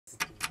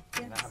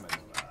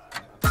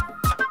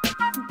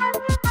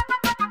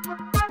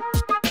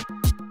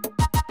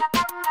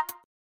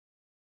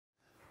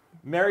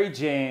Mary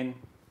Jane,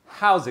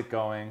 how's it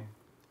going?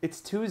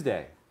 It's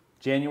Tuesday,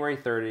 January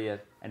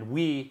 30th, and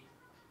we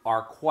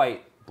are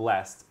quite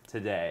blessed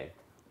today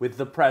with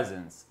the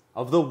presence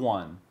of the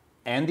one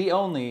and the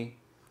only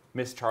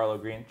Miss Charlo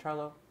Greene.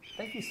 Charlo,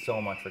 thank you so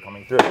much for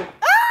coming through.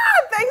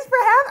 Thanks for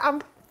having.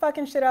 I'm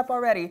fucking shit up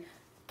already.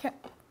 Can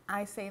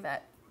I say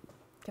that?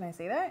 Can I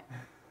say that?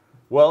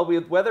 Well,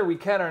 whether we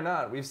can or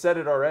not, we've said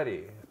it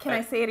already. Can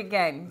I say it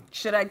again?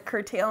 Should I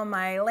curtail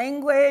my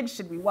language?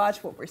 Should we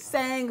watch what we're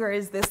saying? Or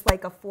is this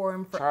like a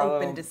forum for Charlo,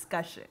 open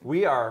discussion?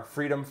 We are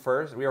Freedom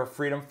First. We are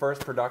Freedom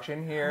First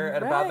production here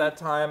at about that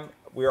time.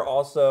 We are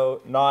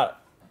also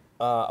not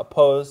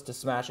opposed to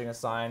smashing a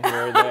sign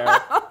here or there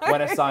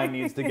when a sign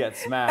needs to get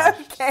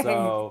smashed. Okay.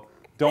 So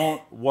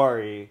don't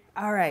worry.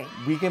 All right.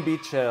 We can be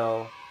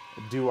chill,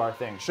 do our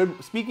thing.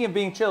 Speaking of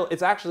being chill,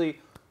 it's actually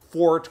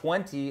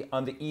 4:20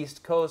 on the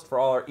East Coast for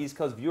all our East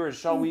Coast viewers.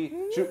 Shall we?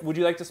 Would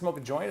you like to smoke a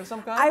joint of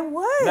some kind? I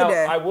would. Now,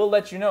 I will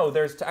let you know.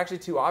 There's actually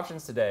two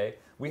options today.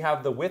 We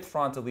have the with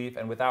frontal leaf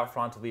and without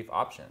frontal leaf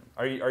option.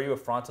 Are you a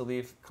frontal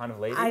leaf kind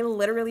of lady? I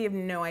literally have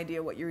no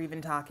idea what you're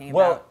even talking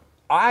Well, about.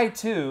 I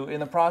too, in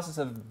the process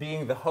of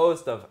being the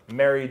host of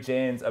Mary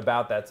Jane's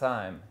About That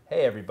Time.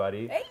 Hey,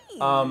 everybody. Hey.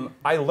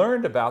 I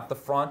learned about the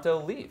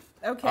frontal leaf.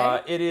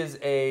 Okay. It is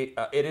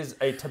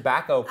a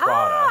tobacco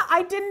product.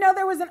 I didn't know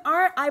there was an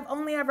R. I've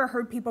only ever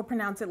heard people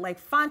pronounce it like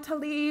Fanta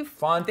leaf.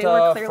 Fanta, They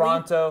were clearly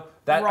Fronto.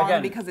 That wrong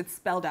again, because it's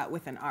spelled out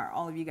with an R.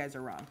 All of you guys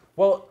are wrong.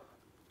 well,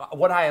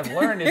 what I have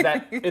learned is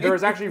that there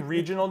is actually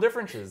regional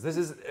differences.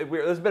 There's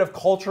a bit of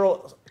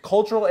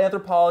cultural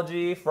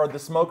anthropology for the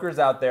smokers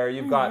out there.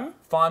 You've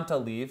got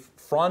Fanta leaf,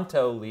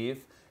 Fronto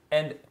leaf,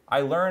 and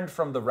I learned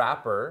from the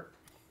rapper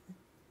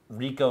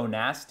Rico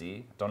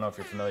Nasty. Don't know if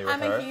you're familiar with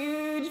her. I'm a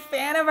huge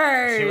fan of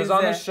hers. She was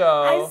on the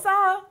show. I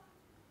saw.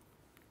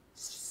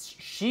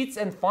 Sheets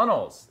and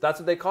funnels. That's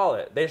what they call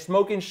it. They're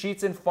smoking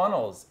sheets and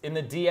funnels in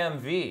the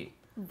DMV.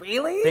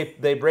 Really?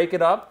 They break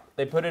it up.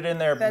 They put it in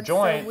their That's so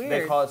joint. weird.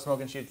 They call it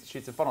smoking sheets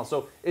and funnels.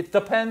 So it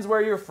depends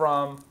where you're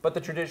from, but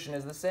the tradition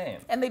is the same.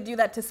 And they do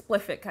that to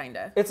spliff it, kind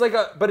of. It's like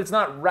but it's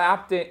not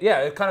wrapped in. Yeah,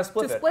 it kind of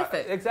spliff To it. spliff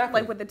it.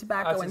 Exactly. Like with the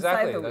tobacco That's inside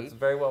exactly. the weed. That's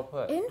very well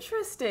put.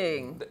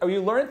 Interesting. Oh,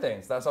 you learn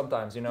things. That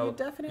sometimes you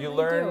definitely you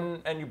learn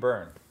do. and you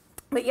burn.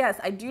 But yes,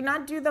 I do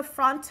not do the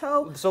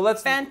Fronto, So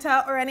let's.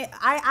 Fanta, or any.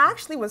 I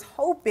actually was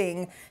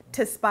hoping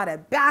to spot a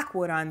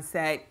Backwood on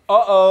set.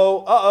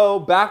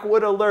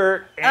 Backwood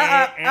alert.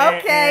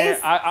 Okay.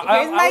 Here's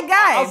my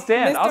guy, I'll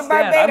stand. Mr. I'm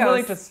Barbados.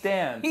 willing to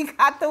stand. He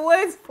got the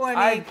woods for me.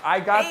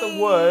 I got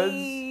the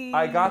woods.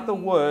 I got the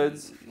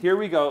woods. Here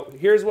we go.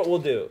 Here's what we'll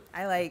do.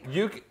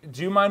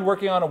 Do you mind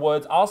working on a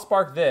woods? I'll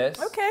spark this.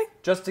 Okay.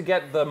 Just to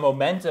get the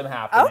momentum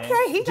happening.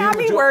 Okay, he got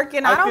me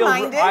working. I don't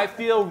mind it. I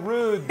feel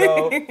rude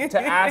though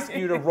to ask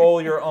you to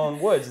roll your own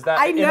woods. Is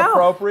that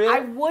inappropriate? I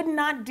would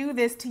not do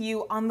this to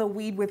you on the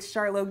weed with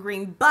Charlo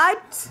Greene,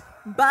 but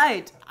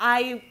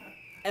I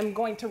am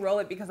going to roll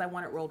it because I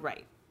want it rolled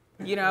right.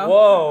 You know?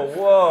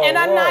 Whoa. And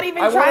I'm not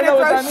even trying to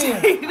throw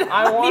shade.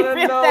 I want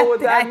to know what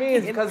that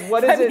means because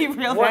what is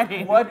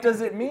it? What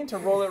does it mean to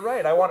roll it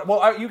right?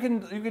 You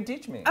can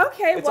teach me.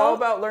 Okay. It's all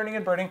about learning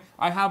and burning.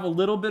 I have a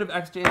little bit of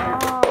XJ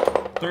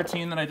here.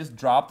 13 that I just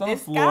dropped on the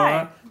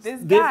floor.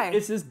 This guy.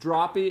 This is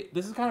droppy.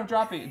 This is kind of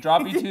droppy.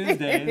 Droppy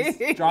Tuesdays.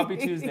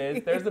 Droppy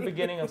Tuesdays. There's the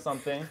beginning of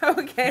something.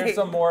 Okay. Here's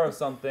some more of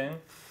something.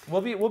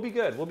 We'll be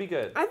good. We'll be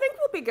good. I think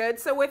we'll be good.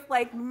 So with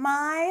like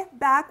my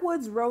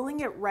Backwoods,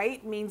 rolling it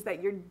right means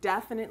that you're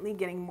definitely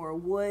getting more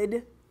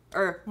wood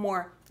or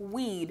more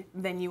weed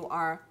than you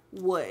are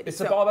wood.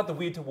 It's all about the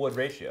weed to wood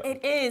ratio.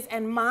 It is,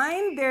 and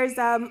mine there's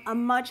a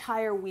much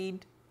higher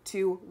weed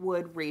to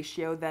wood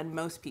ratio than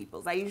most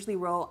people's. I usually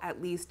roll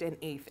at least an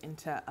eighth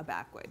into a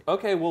Backwood.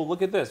 Okay, well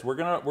look at this. We're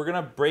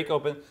gonna break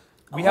open.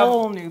 We have a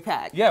whole new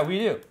pack. Yeah, we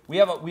do. We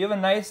have a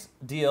nice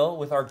deal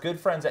with our good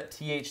friends at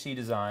THC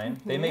Design.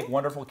 They make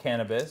wonderful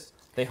cannabis.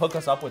 They hook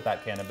us up with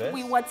that cannabis.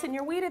 We what's in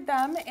your weeded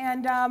them,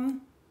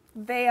 and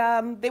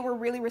they were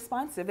really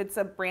responsive. It's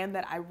a brand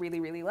that I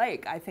really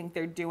like. I think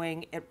they're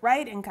doing it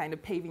right and kind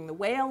of paving the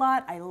way a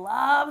lot. I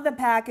love the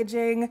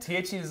packaging.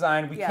 THC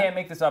Design. We can't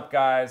make this up,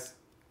 guys.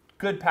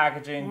 Good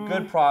packaging,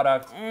 good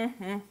product.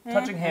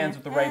 Touching hands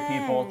with the right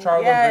people.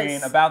 Charlo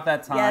Greene, About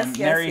That Time.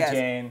 Mary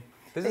Jane.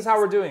 This is how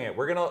we're doing it.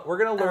 We're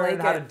gonna learn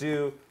how to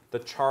do the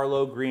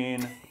Charlo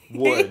Greene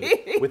wood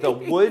with a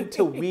wood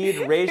to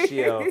weed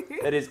ratio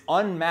that is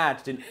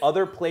unmatched in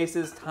other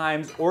places,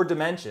 times, or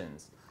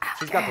dimensions.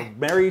 She's got the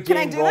Mary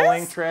Jane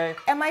rolling tray.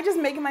 Am I just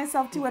making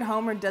myself too at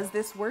home, or does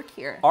this work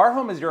here? Our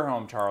home is your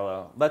home,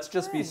 Charlo. Let's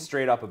just be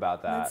straight up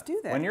about that. Let's do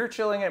that. When you're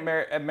chilling at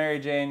Mary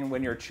Jane,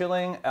 when you're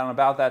chilling on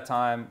About That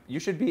Time, you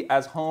should be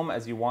as home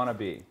as you want to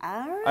be.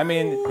 All right. I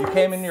mean, you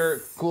came in your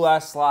cool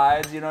ass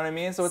slides, you know what I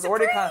mean? So it's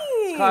already kind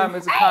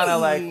It's a kind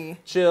of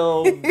like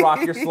chill,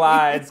 rock your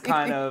slides,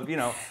 kind of, you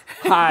know,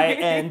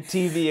 high-end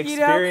TV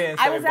experience.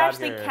 I was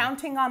actually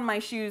counting on my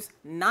shoes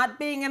not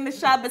being in the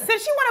shop, but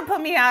since you want to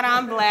put me out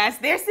on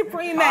blast, they're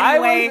supreme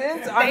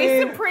anyway.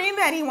 Supreme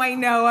anyway,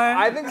 Noah.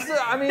 I think so.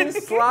 I mean,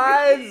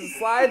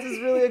 slides is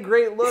really a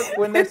great look.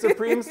 When they're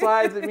supreme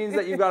slides, it means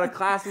that you've got a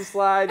classy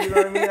slide. You know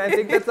what I mean? I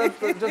think that's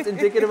just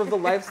indicative of the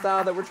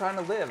lifestyle that we're trying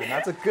to live, and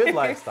that's a good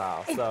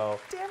lifestyle. So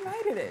damn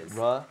right it is.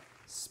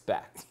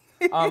 Respect.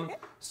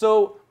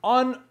 So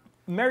on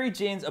Mary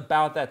Jane's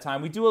About That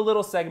Time, we do a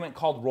little segment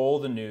called Roll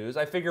the News.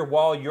 I figure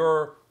while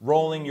you're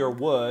rolling your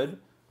wood,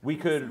 we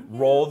could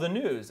roll the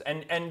news.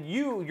 And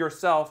you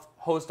yourself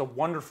host a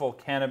wonderful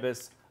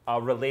cannabis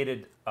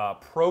related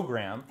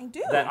program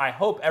that I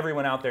hope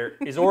everyone out there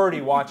is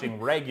already watching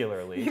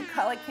regularly. You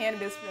call it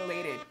cannabis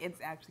related. It's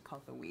actually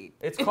called the weed.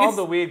 It's called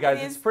the weed, guys.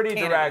 It's pretty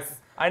direct.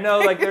 I know,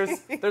 like there's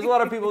a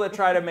lot of people that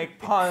try to make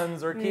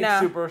puns or keep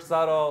super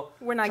subtle.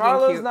 We're not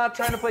Charlo's not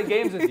trying to play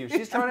games with you.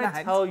 She's trying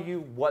to tell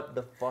you what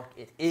the fuck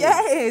it is.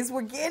 Yes,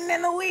 we're getting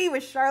in the weed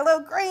with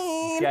Charlo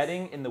Greene.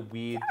 Getting in the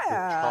weed with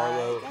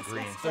Charlo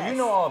Greene. So you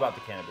know all about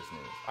the cannabis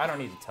news. I don't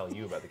need to tell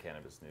you about the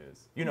cannabis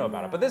news. You know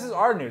about it. But this is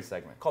our news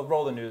segment called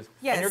Roll the News.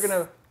 Yes. And you're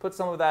going to put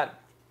some of that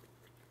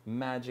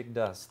magic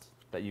dust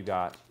that you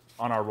got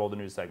on our Roll the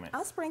News segment.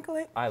 I'll sprinkle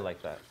it. I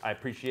like that. I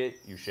appreciate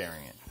you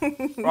sharing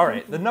it. All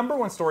right. The number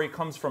one story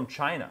comes from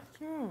China,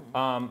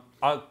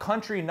 a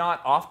country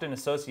not often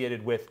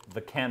associated with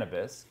the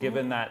cannabis,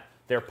 given that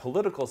their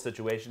political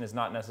situation is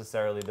not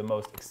necessarily the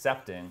most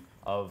accepting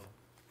of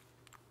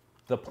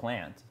the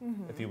plant,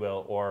 if you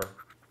will, or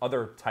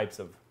other types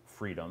of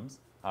freedoms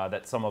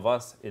that some of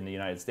us in the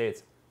United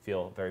States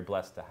feel very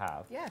blessed to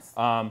have. Yes.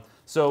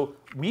 So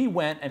we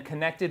went and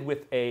connected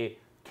with a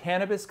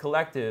cannabis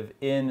collective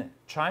in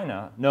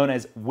China known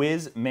as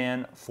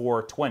Whizman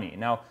 420.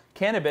 Now,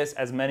 cannabis,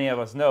 as many of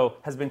us know,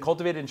 has been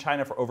cultivated in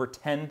China for over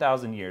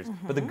 10,000 years,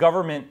 but the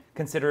government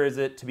considers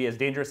it to be as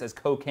dangerous as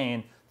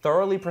cocaine,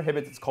 thoroughly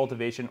prohibits its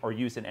cultivation or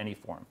use in any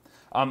form.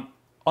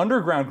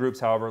 Underground groups,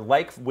 however,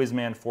 like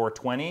Whizman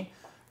 420,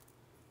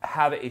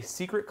 have a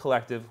secret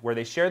collective where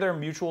they share their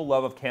mutual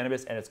love of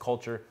cannabis and its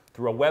culture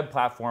through a web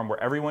platform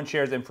where everyone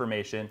shares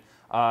information.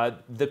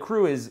 The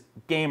crew is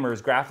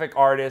gamers, graphic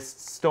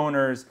artists,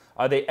 stoners.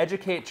 They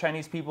educate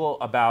Chinese people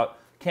about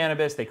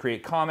cannabis. They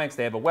create comics.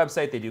 They have a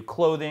website. They do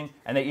clothing.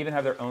 And they even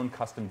have their own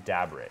custom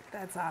dab rig.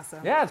 That's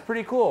awesome. Yeah, it's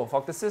pretty cool.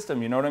 Fuck the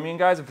system. You know what I mean,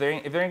 guys? If they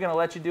ain't going to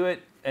let you do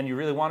it and you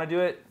really want to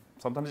do it,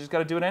 sometimes you just got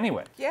to do it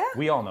anyway. Yeah.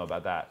 We all know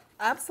about that.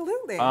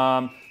 Absolutely.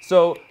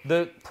 So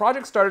the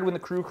project started when the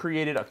crew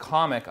created a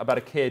comic about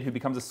a kid who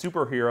becomes a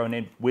superhero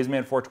named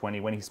Whizman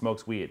 420 when he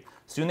smokes weed.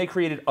 Soon they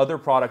created other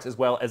products as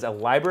well as a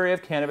library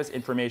of cannabis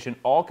information,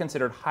 all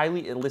considered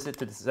highly illicit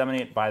to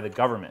disseminate by the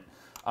government.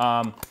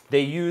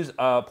 They use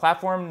a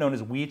platform known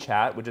as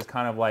WeChat, which is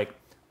kind of like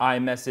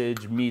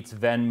iMessage meets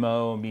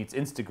Venmo meets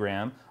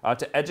Instagram,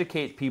 to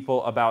educate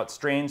people about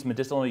strains,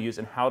 medicinal use,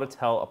 and how to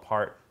tell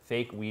apart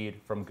fake weed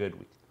from good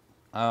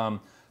weed.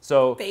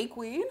 Fake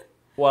weed?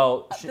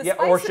 Well,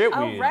 or shit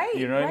weed. Right,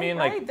 you know what I mean?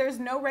 Right. There's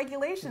no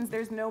regulations.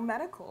 There's no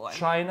medical.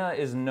 China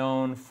is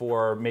known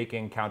for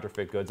making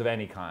counterfeit goods of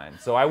any kind.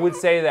 So I would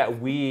say that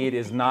weed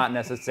is not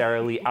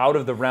necessarily out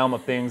of the realm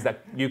of things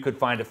that you could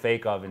find a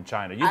fake of in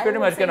China. You pretty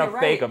much get a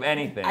fake of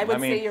anything. I mean,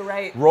 say you're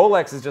right.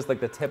 Rolex is just like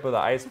the tip of the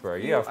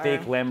iceberg. You got a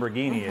fake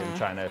Lamborghini in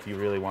China if you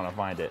really want to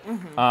find it.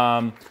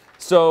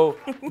 So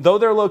though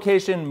their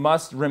location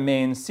must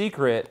remain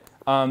secret,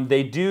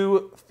 they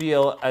do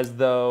feel as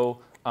though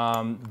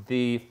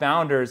the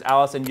founders,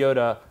 Alice and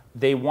Yoda,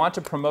 they want to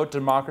promote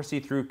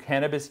democracy through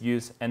cannabis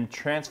use and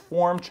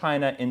transform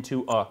China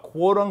into a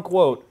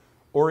quote-unquote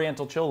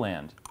Oriental chill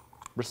land.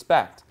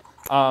 Respect.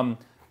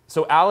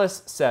 So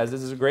Alice says,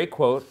 this is a great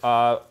quote,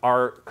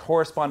 our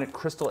correspondent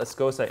Crystal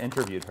Escosa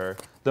interviewed her,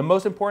 "The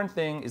most important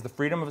thing is the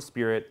freedom of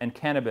spirit, and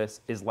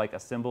cannabis is like a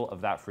symbol of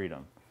that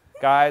freedom."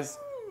 Guys,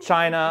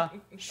 China,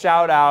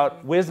 shout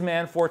out,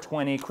 Whizman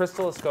 420,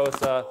 Crystal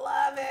Escosa.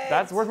 Love it.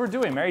 That's what we're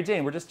doing, Mary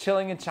Jane. We're just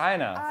chilling in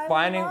China,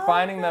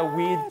 finding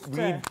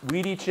the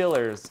weedy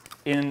chillers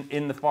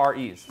in the Far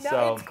East. No,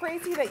 so it's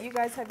crazy that you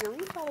guys have your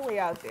reef all the way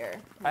out there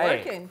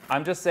working.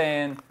 I'm just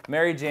saying,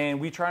 Mary Jane,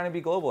 we trying to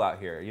be global out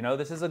here. You know,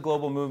 this is a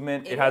global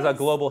movement. It has a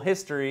global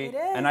history,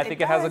 and I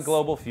think it has a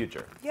global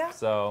future. Yeah.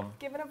 So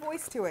giving a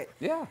voice to it.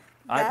 Yeah,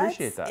 I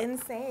appreciate that. That's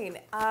insane.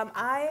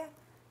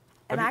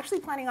 I'm actually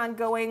planning on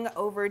going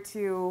over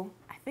to,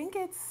 I think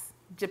it's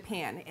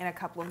Japan in a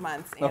couple of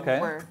months, and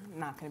we're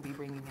not going to be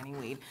bringing any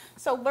weed.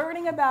 So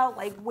learning about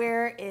like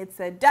where it's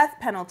a death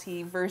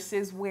penalty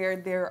versus where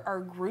there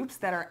are groups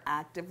that are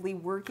actively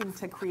working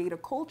to create a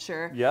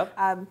culture. Yep.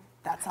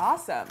 That's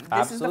awesome.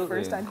 This is the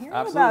first I'm hearing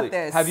Absolutely. about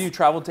this. Have you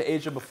traveled to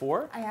Asia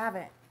before? I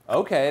haven't.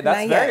 Okay,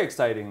 that's very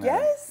exciting then.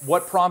 Yes.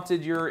 What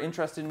prompted your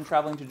interest in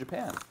traveling to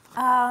Japan?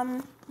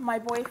 My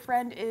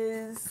boyfriend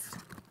is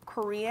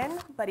Korean,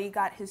 but he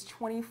got his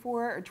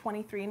 24 or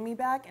 23andMe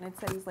back, and it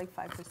said he's like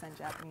 5%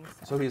 Japanese.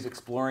 So he's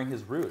exploring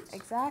his roots.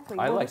 Exactly.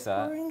 I like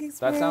that.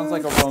 That sounds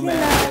like a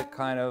romantic,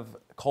 kind of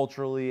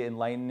culturally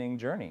enlightening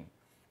journey.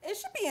 It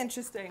should be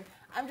interesting.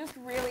 I'm just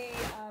really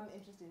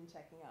interested in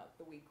checking out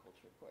the weed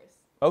culture, of course.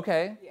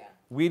 Okay. Yeah.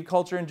 Weed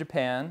culture in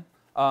Japan.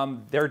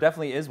 There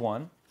definitely is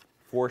one,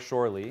 for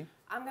surely.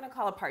 I'm going to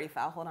call a party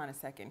foul. Hold on a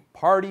second.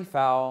 Party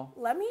foul.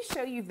 Let me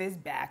show you this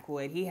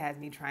backwood. He has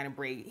me trying to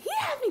break. He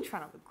has me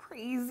trying to look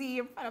crazy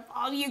in front of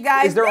all of you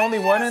guys. Is there only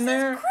one in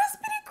there?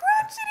 Crispity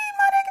crunchity,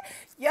 my nigga.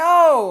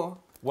 Yo.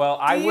 Well,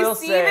 I will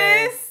say. Do you see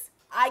this?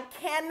 I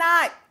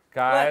cannot.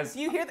 Guys, look, do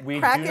you hear the we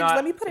crackage? do not.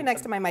 Let me put it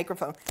next to my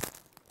microphone.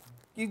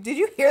 Did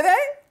you hear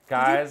that?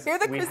 Guys, did you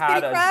hear the we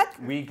crispity crack?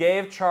 We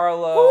gave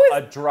Charlo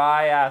a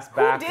dry ass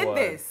backwood. Who did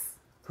this?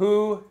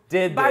 Who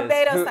did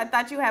Barbados, I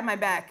thought you had my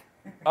back.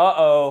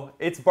 Uh-oh,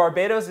 it's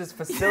Barbados'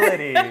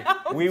 facility.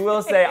 We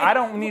will say, I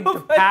don't need to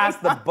pass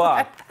the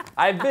buck.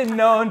 I've been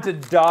known to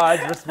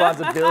dodge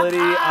responsibility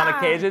on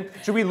occasion.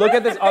 Should we look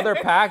at this other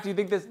pack? Do you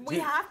think this? We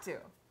have to.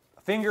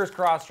 Fingers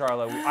crossed,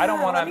 Charlo. I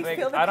don't want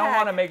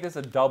to make this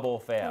a double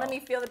fail. Let me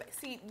feel the.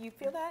 See, you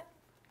feel that?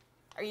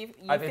 Are you?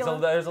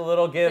 There's a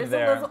little give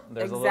there.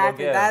 There's a little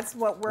give. That's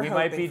what we're. We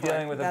might be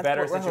dealing with a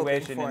better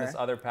situation in this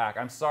other pack.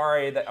 I'm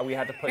sorry that we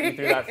had to put you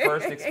through that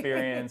first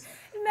experience.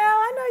 No,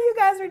 I know you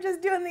guys were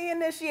just doing the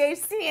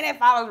initiation, seeing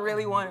if I was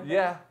really one.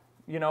 Yeah,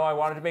 you know, I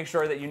wanted to make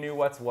sure that you knew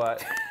what's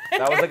what.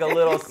 That was like a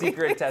little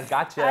secret test.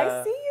 Gotcha.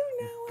 I see you,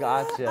 Noah.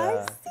 Gotcha.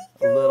 I see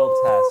you. A little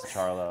test,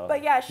 Charlo.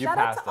 But yeah, shout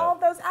out to all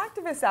those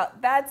activists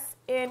out. That's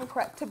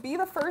incredible. To be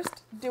the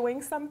first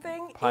doing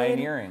something.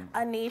 Pioneering.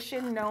 In a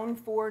nation known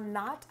for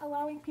not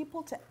allowing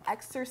people to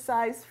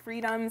exercise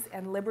freedoms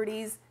and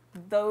liberties.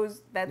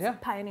 That's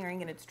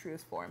pioneering in its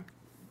truest form.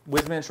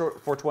 Wisman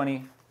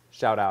 420,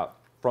 shout out.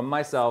 From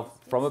myself,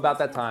 from about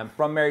that time,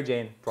 from Mary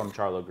Jane, from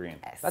Charlo Greene.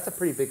 Yes. That's a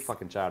pretty big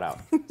fucking shout out.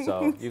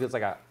 So you get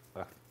like a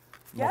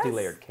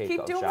multi-layered cake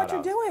Keep of doing shout what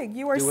you're doing.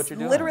 You are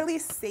literally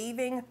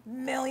saving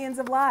millions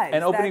of lives.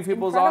 And opening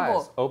people's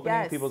eyes.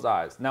 Opening people's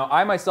eyes. Now,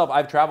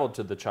 I've traveled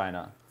to the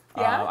China.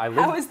 Yeah?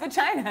 How is the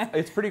China?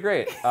 It's pretty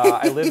great.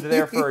 I lived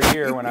there for a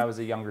year when I was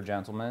a younger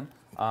gentleman.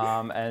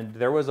 And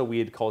there was a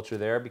weed culture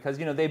there because,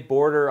 you know, they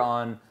border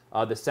on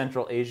the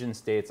Central Asian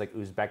states like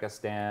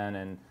Uzbekistan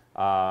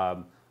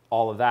and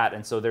all of that,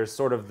 and so there's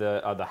sort of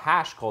the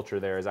hash culture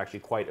there is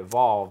actually quite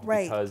evolved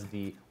because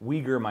the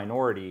Uyghur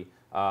minority,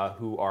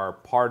 who are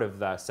part of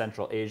the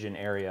Central Asian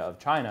area of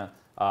China,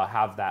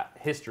 have that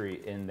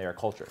history in their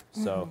culture.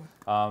 So,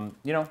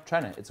 you know,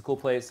 China, it's a cool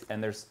place,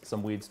 and there's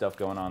some weed stuff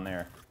going on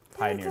there,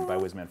 pioneered by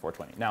Wisman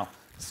 420. Now,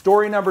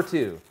 story number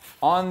 2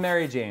 on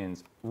Mary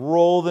Jane's.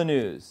 Roll the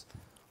news.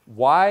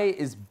 What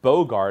is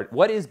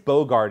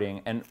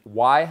bogarting, and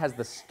why has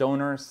the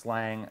stoner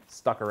slang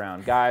stuck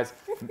around? Guys,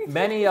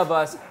 many of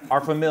us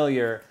are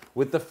familiar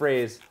with the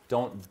phrase,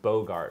 don't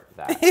bogart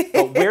that.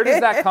 But where does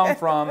that come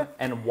from,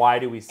 and why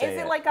do we say it?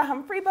 Is it like a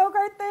Humphrey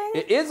Bogart thing?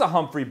 It is a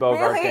Humphrey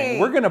Bogart thing.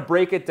 We're going to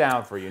break it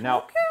down for you.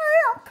 Now,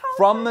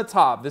 from the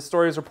top, this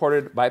story is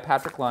reported by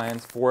Patrick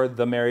Lyons for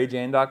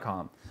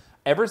themaryjane.com.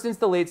 Ever since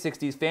the late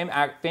 60s,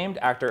 famed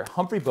actor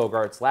Humphrey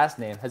Bogart's last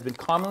name has been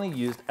commonly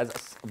used as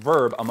a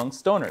verb among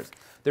stoners.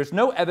 There's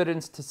no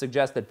evidence to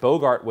suggest that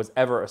Bogart was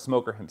ever a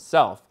smoker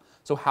himself.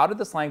 So how did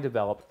the slang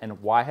develop,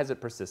 and why has it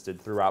persisted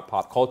throughout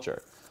pop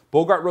culture?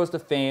 Bogart rose to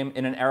fame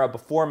in an era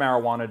before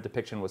marijuana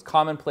depiction was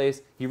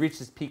commonplace. He reached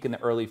his peak in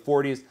the early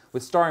 40s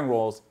with starring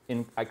roles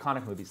in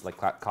iconic movies like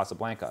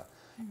Casablanca.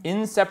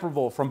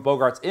 Inseparable from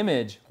Bogart's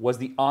image was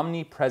the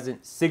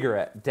omnipresent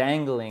cigarette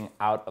dangling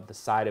out of the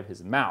side of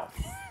his mouth.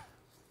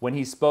 When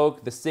he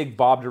spoke, the cig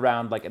bobbed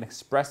around like an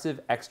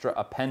expressive extra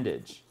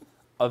appendage.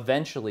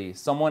 Eventually,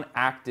 someone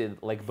acted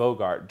like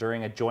Bogart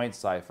during a joint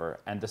cipher,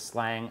 and the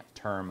slang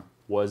term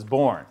was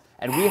born.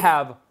 And we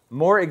have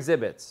more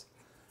exhibits.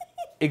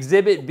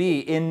 Exhibit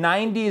B, in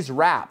 90s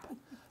rap,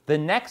 the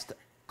next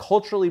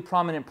culturally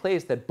prominent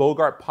place that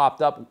Bogart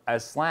popped up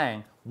as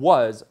slang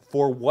was,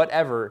 for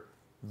whatever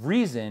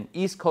reason,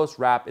 East Coast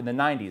rap in the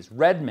 90s.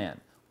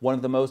 Redman, one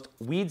of the most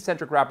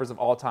weed-centric rappers of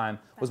all time,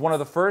 was one of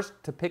the first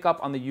to pick up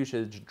on the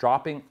usage,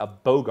 dropping a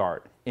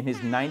Bogart in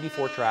his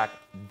 94 track,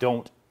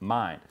 Don't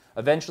Mind.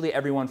 Eventually,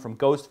 everyone from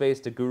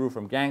Ghostface to Guru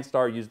from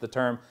Gangstar used the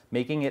term,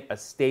 making it a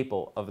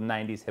staple of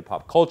 90s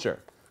hip-hop culture.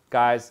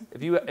 Guys,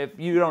 if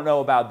you don't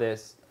know about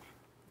this,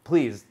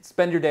 please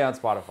spend your day on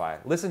Spotify.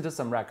 Listen to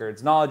some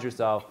records, knowledge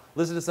yourself,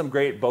 listen to some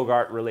great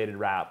Bogart-related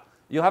rap.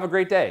 You'll have a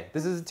great day.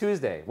 This is a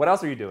Tuesday. What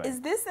else are you doing?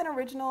 Is this an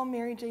original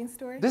Mary Jane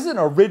story? This is an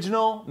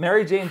original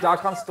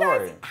MaryJane.com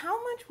story.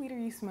 How much weed are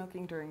you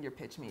smoking during your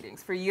pitch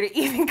meetings for you to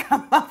even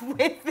come up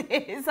with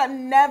this?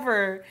 I'm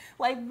never,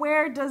 like,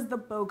 where does the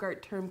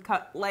Bogart term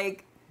cut?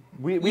 Like,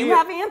 you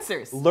have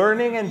answers.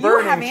 Learning and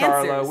burning,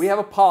 Charlo. We have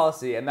a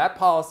policy, and that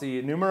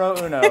policy, numero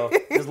uno,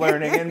 is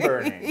learning and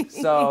burning.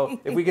 So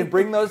if we can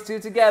bring those two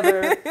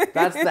together,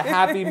 that's the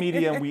happy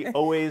medium we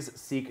always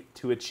seek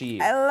to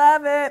achieve. I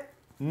love it.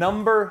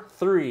 Number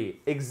 3,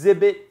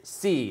 Exhibit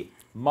C,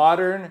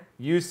 modern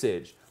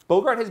usage.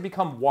 Bogart has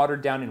become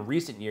watered down in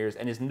recent years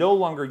and is no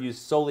longer used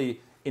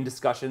solely in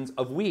discussions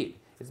of weed.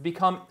 It's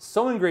become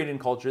so ingrained in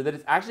culture that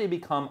it's actually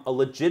become a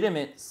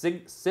legitimate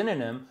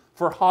synonym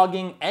for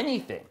hogging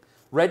anything.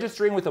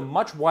 registering with a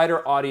much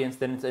wider audience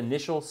than its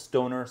initial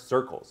stoner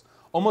circles.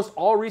 Almost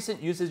all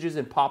recent usages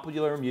in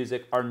popular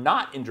music are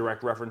not in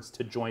direct reference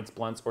to joints,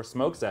 blunts, or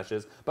smoke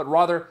sessions, but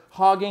rather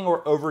hogging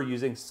or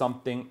overusing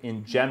something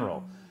in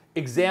general.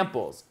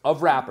 Examples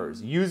of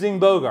rappers using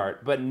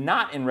Bogart, but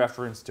not in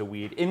reference to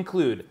weed,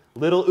 include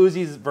Lil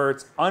Uzi's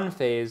verse,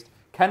 Unfazed,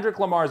 Kendrick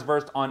Lamar's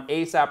verse on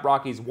A$AP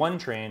Rocky's One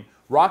Train,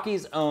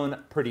 Rocky's own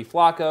Pretty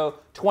Flacco,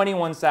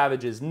 21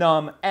 Savage's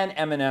Numb, and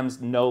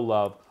Eminem's No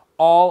Love,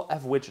 all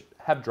of which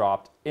have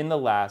dropped in the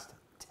last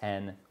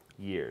 10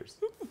 years.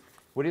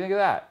 What do you think of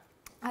that?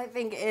 I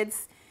think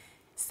it's,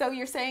 so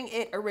you're saying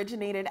it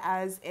originated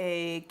as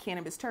a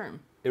cannabis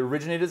term? It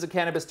originated as a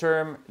cannabis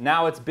term.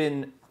 Now it's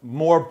been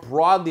more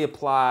broadly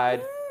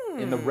applied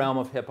in the realm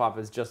of hip hop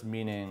as just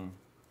meaning,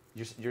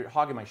 you're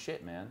hogging my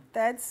shit, man.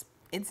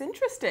 It's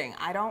interesting.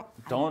 I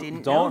didn't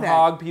know Don't that.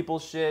 hog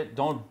people's shit.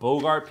 Don't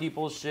Bogart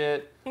people's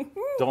shit.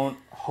 Don't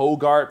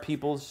Hogart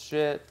people's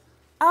shit.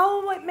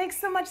 Oh, it makes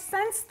so much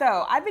sense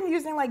though. I've been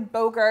using like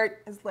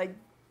Bogart as like,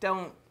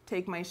 don't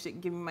take my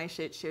shit, give me my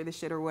shit, share the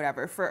shit or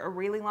whatever for a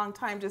really long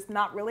time, just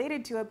not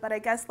related to it. But I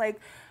guess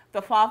like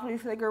the Fawful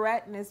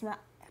cigarette and it's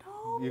not, it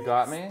all You makes,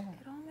 got me? It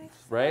all makes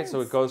sense. Right?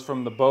 So it goes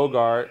from the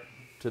Bogart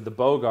to the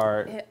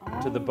Bogart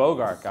to the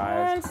Bogart,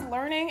 guys.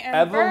 Learning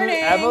and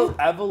learning.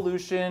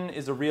 Evolution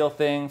is a real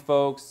thing,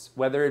 folks,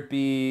 whether it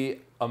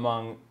be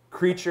among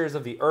creatures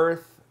of the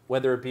earth,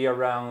 whether it be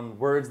around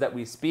words that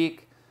we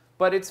speak.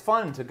 But it's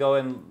fun to go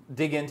and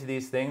dig into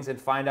these things and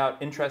find out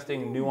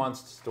interesting,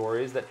 nuanced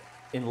stories that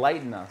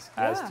enlighten us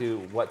as to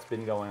what's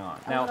been going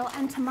on. A little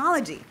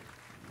entomology.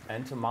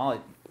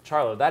 Entomology.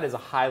 Charlo, that is a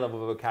high-level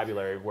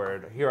vocabulary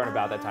word here on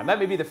About That Time. That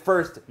may be the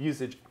first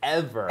usage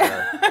ever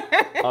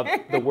of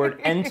the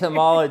word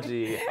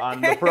entomology on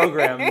the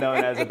program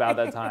known as About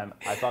That Time.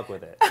 I fuck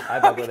with it. I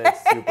fuck with it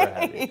super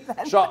heavy.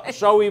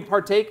 Shall we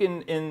partake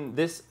in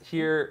this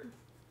here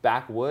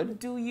backwood?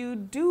 Do you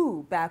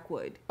do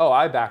backwood? Oh,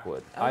 I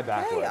backwood. Okay, I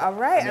backwood. All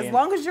right. As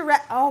long as you're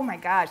oh my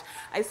gosh.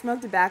 I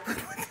smoked a backwood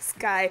with this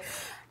guy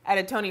at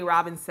a Tony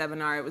Robbins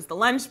seminar. It was the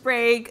lunch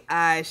break.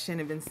 I shouldn't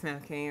have been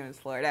smoking. It was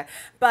Florida.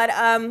 But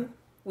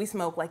we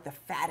smoked like the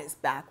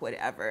fattest backwood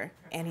ever.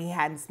 And he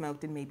hadn't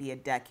smoked in maybe a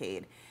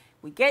decade.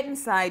 We get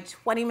inside.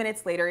 20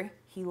 minutes later,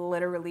 he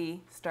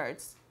literally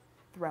starts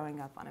throwing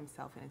up on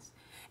himself. And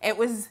it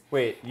was...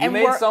 Wait, you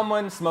made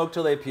someone smoke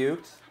till they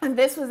puked? And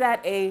this was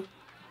at a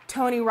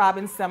Tony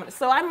Robbins seminar.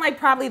 So I'm like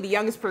probably the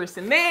youngest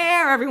person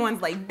there.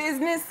 Everyone's like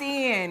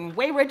businessy and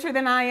way richer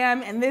than I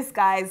am. And this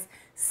guy's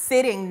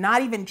sitting,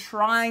 not even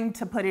trying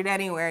to put it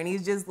anywhere. And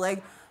he's just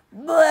like,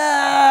 blah.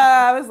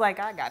 I was like,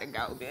 I gotta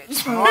go,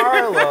 bitch.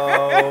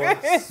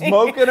 Charlo,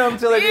 smoking them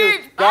till they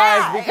puke.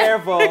 Guys, be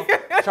careful.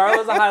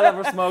 Charlo's a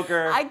high-level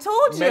smoker. I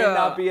told you. May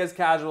not be as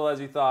casual as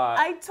you thought.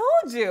 I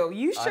told you.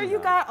 You sure you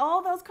got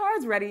all those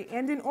cards ready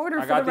and in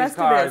order for the rest of this? I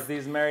got these cards,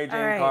 these Mary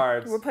Jane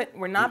cards.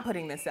 We're not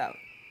putting this out.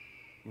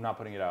 I'm not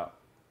putting it out.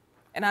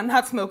 And I'm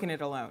not smoking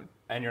it alone.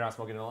 And you're not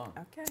smoking it alone.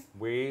 Okay.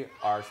 We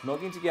are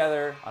smoking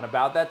together on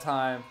About That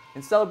Time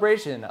in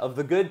celebration of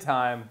the good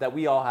time that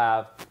we all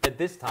have at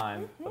this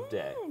time of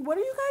day. What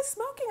are you guys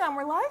smoking on?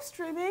 We're live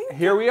streaming.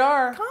 Here we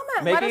are.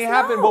 Comment. Making it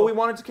happen. Well, we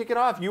wanted to kick it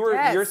off.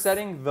 You're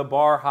setting the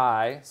bar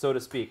high, so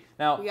to speak.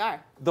 Now, we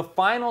are. The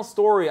final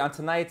story on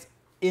tonight's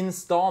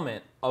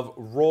installment of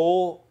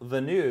Roll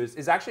the News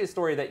is actually a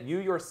story that you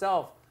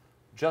yourself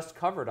just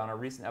covered on a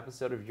recent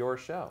episode of your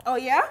show. Oh,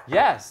 yeah?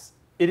 Yes.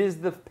 It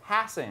is the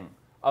passing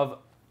of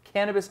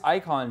cannabis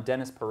icon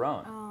Dennis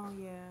Peron. Oh,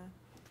 yeah.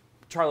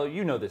 Charlo,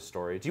 you know this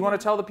story. Do you want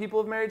to tell the people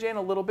of Mary Jane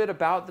a little bit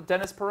about the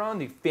Dennis Peron,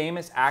 the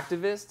famous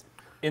activist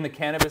in the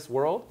cannabis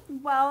world?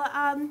 Well,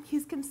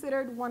 he's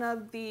considered one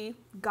of the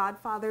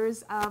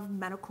godfathers of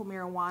medical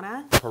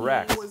marijuana.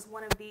 Correct. He was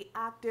one of the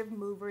active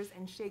movers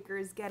and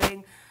shakers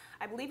getting,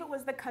 I believe it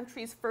was the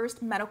country's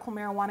first medical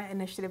marijuana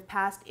initiative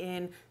passed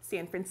in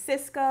San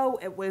Francisco.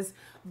 It was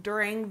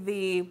during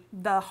the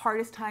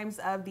hardest times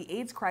of the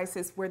AIDS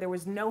crisis where there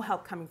was no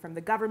help coming from the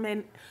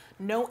government,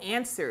 no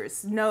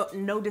answers,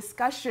 no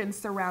discussion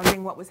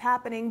surrounding what was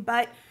happening,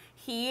 but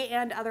he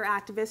and other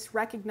activists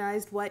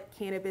recognized what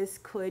cannabis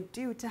could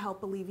do to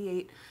help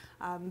alleviate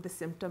the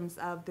symptoms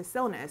of this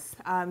illness.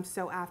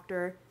 So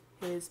after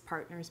his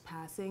partner's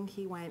passing,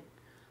 he went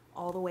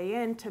all the way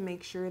in to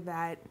make sure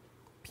that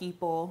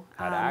people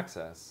had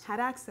access.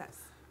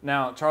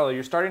 Now, Charlo,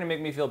 you're starting to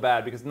make me feel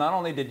bad because not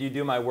only did you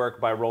do my work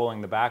by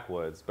rolling the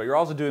backwoods, but you're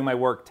also doing my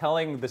work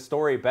telling the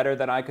story better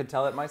than I could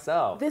tell it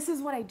myself. This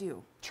is what I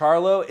do.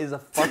 Charlo is a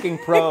fucking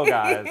pro,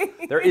 guys.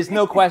 There is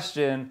no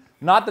question.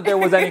 Not that there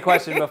was any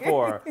question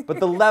before, but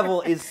the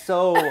level is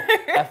so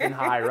effing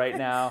high right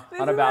now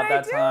on About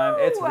That Time.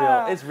 It's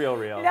real. It's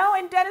real. No,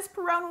 and Dennis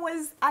Peron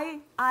was, I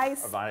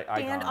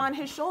stand on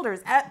his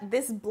shoulders.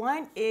 This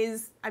blunt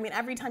is, I mean,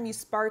 every time you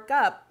spark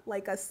up,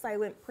 like a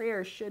silent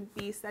prayer should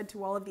be said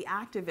to all of the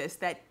activists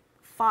that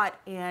fought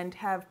and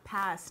have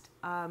passed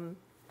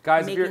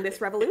guys, making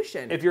this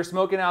revolution. If you're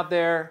smoking out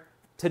there,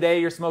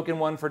 today you're smoking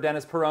one for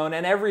Dennis Peron,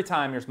 and every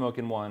time you're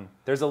smoking one,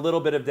 there's a little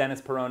bit of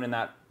Dennis Peron in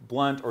that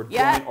blunt or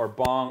joint or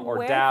bong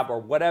or dab or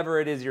whatever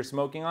it is you're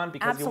smoking on,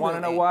 because you want to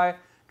know why,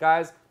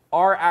 guys?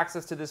 Our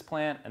access to this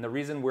plant, and the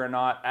reason we're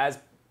not as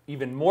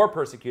even more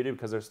persecuted,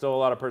 because there's still a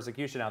lot of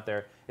persecution out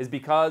there, is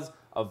because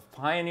of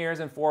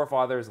pioneers and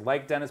forefathers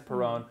like Dennis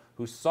Peron,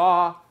 who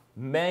saw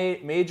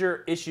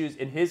major issues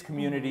in his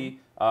community,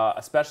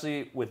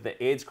 especially with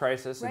the AIDS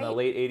crisis in the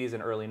late 80s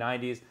and early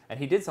 90s, and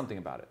he did something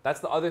about it. That's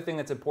the other thing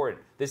that's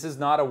important. This is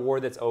not a war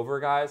that's over,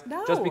 guys.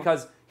 No. Just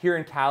because here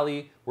in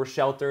Cali we're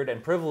sheltered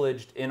and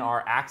privileged in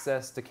our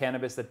access to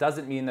cannabis, that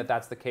doesn't mean that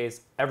that's the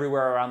case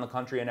everywhere around the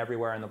country and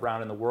everywhere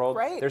around in the world.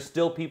 Right. There's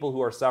still people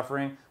who are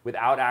suffering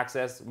without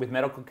access, with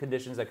medical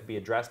conditions that could be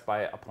addressed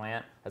by a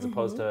plant as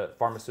opposed to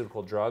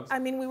pharmaceutical drugs. I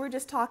mean, we were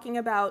just talking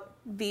about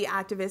the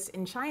activists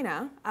in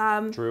China.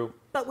 True.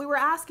 But we were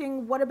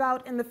asking, what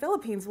about in the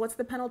Philippines? What's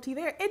the penalty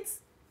there?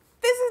 This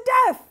is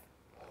death.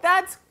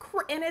 That's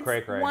and it's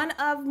cray. one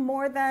of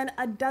more than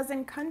a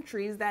dozen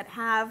countries that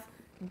have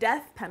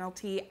death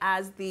penalty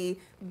as the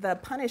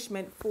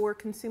punishment for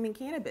consuming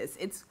cannabis.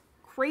 It's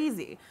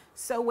crazy.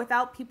 So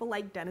without people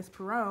like Dennis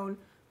Peron,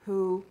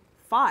 who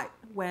fought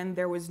when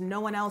there was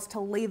no one else to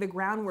lay the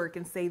groundwork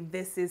and say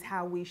this is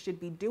how we should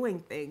be doing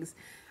things,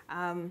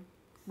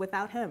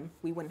 without him,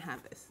 we wouldn't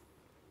have this.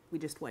 We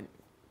just wouldn't.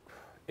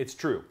 It's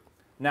true.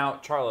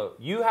 Now, Charlo,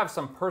 you have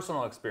some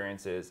personal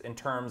experiences in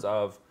terms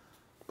of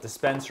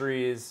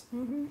dispensaries,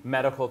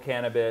 medical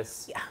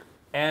cannabis,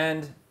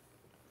 and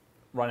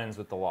run-ins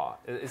with the law.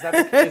 Is that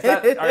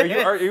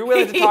are you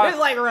willing to talk? He was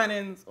like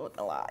run-ins with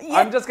the law. Yeah.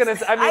 I'm just gonna.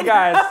 I mean,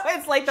 guys,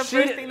 it's like the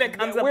first thing that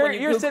comes up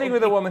when you're sitting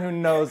with a woman who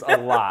knows a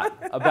lot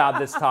about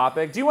this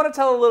topic. Do you want to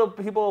tell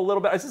people a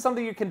little bit? Is this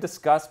something you can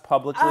discuss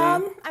publicly?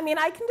 I mean,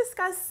 I can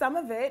discuss some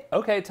of it.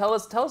 Okay, tell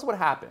us what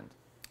happened.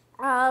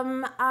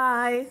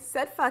 I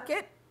said fuck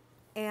it,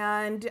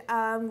 and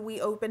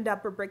we opened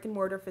up a brick and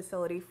mortar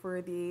facility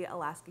for the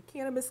Alaska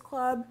Cannabis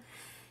Club.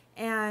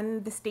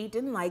 And the state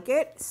didn't like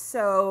it,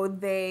 so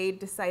they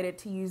decided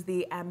to use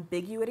the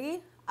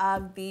ambiguity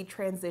of the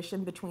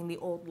transition between the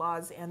old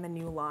laws and the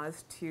new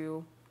laws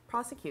to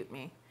prosecute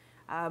me.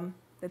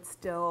 It's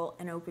still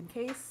an open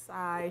case.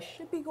 I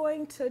should be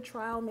going to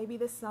trial maybe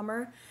this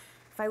summer.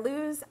 If I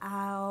lose,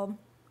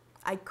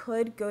 I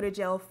could go to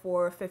jail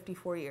for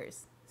 54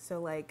 years.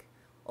 So like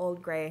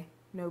old gray,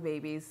 no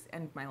babies,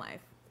 end my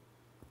life.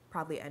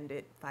 Probably end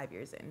it 5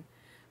 years in.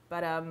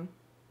 But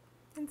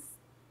it's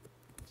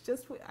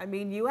just, I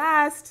mean, you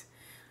asked.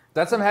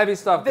 That's some heavy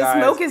stuff, guys.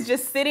 The smoke is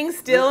just sitting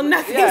still,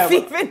 nothing's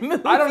even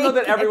moving. I don't know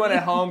that everyone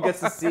at home gets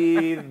to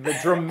see the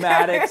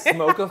dramatic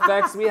smoke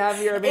effects we have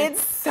here. I mean,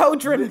 it's so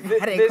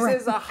dramatic. This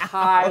is a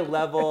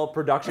high-level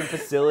production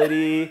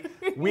facility.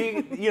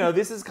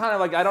 This is kind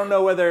of like, I don't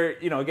know whether,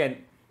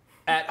 again,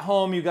 at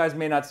home you guys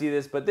may not see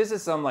this, but this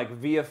is some like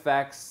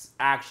VFX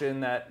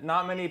action that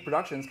not many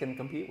productions can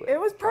compete with. It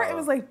was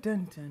like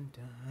dun dun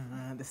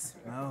dun, the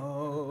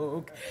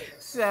smoke.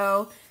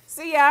 So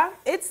yeah,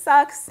 it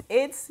sucks.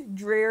 It's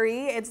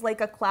dreary. It's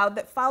like a cloud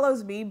that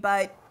follows me,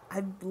 but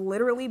I've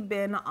literally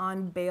been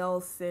on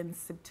bail since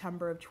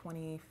September of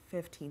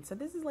 2015. So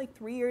this is like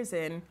 3 years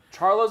in.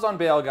 Charlo's on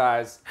bail,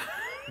 guys.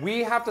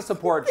 We have to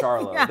support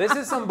Charlo. Yeah. This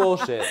is some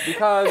bullshit,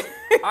 because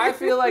I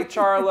feel like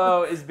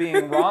Charlo is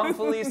being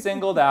wrongfully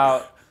singled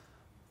out.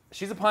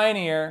 She's a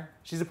pioneer.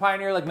 She's a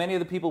pioneer like many of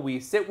the people we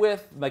sit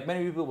with, like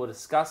many people will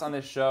discuss on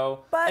this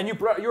show. And you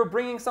were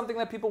bringing something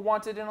that people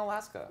wanted in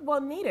Alaska. Well,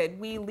 needed.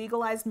 We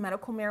legalized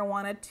medical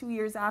marijuana 2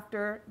 years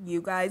after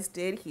you guys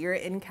did here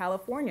in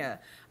California.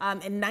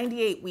 In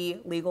 '98,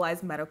 we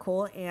legalized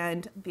medical,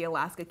 and the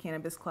Alaska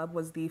Cannabis Club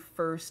was the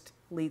first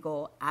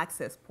legal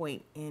access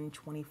point in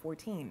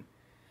 2014.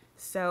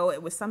 So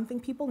it was something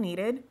people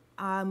needed.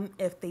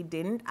 If they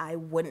didn't, I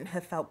wouldn't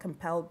have felt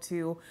compelled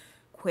to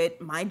quit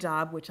my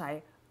job, which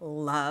I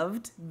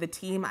loved. The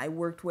team I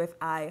worked with,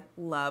 I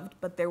loved,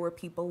 but there were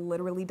people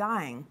literally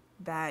dying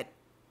that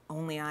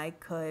only I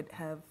could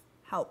have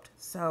helped.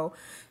 So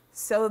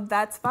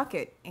that's fuck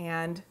it,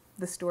 and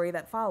the story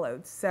that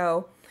followed.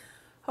 So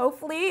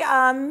hopefully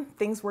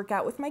things work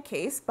out with my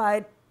case,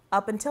 but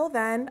up until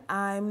then,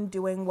 I'm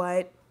doing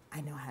what I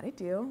know how to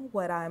do,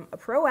 what I'm a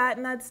pro at,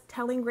 and that's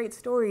telling great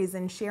stories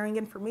and sharing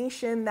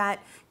information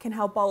that can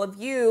help all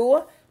of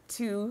you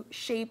to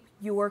shape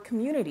your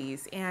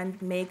communities and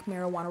make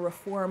marijuana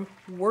reform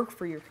work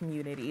for your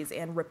communities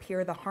and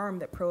repair the harm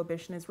that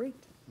prohibition has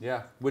wreaked.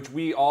 Yeah, which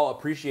we all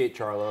appreciate,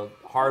 Charlo.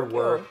 Hard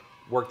work,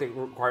 work that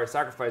requires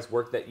sacrifice,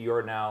 work that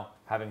you're now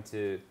having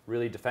to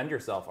really defend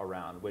yourself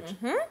around, which,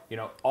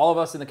 all of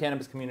us in the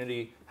cannabis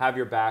community have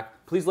your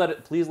back. Please let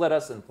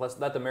us, and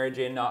let the Mary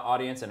Jane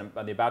audience and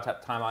the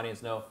About Time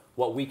audience know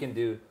what we can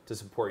do to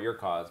support your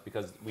cause,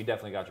 because we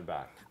definitely got your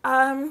back.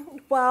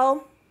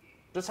 Well,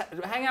 just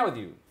hang out with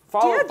you.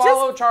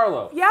 Follow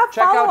Charlo. Yeah,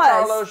 check out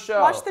us. Charlo's show.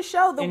 Watch the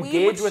show, The Engage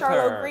Weed with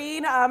Charlo her.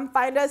 Greene.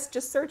 Find us,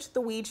 just search The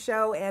Weed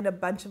Show, and a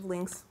bunch of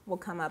links will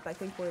come up. I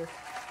think we're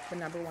the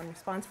 #1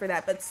 response for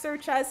that. But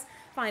search us,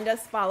 find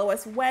us, follow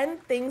us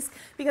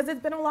because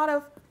it's been a lot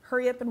of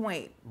hurry up and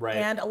wait. Right.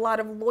 And a lot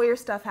of lawyer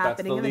stuff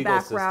happening in the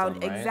background.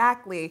 System, right?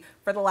 Exactly,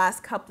 for the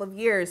last couple of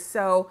years.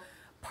 So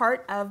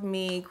part of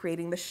me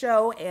creating the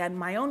show and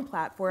my own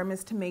platform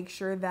is to make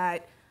sure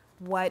that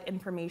what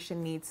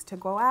information needs to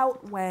go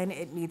out when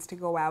it needs to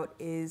go out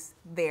is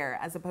there,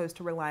 as opposed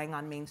to relying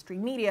on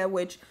mainstream media,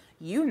 which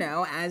you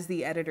know, as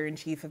the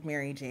editor-in-chief of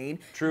Mary Jane,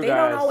 they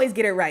don't always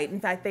get it right. In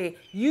fact, they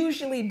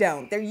usually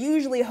don't. They're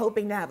usually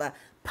hoping to have a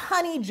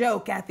punny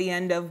joke at the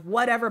end of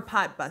whatever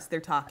pot bust they're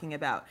talking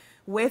about,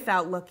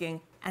 without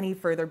looking any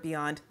further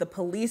beyond the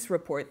police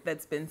report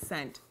that's been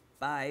sent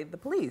by the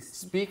police.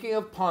 Speaking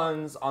of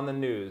puns on the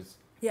news,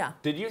 yeah.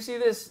 Did you see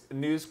this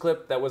news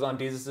clip that was on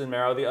Desus and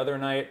Mero the other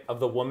night of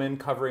the woman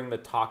covering the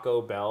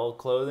Taco Bell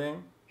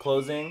closing?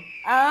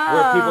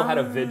 Where people had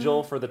a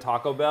vigil for the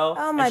Taco Bell.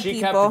 And she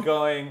kept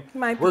going,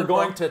 we're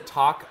going to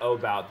talk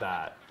about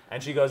that.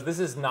 And she goes, this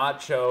is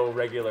not show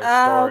regular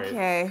story.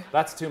 Okay.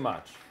 That's too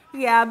much.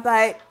 Yeah,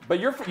 but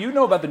you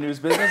know about the news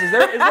business. Is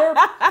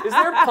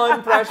there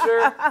pun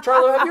pressure?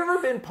 Charlo, have you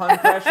ever been pun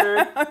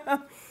pressured?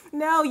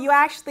 No, you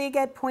actually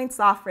get points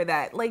off for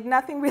that. Like,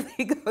 nothing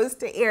really goes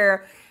to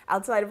air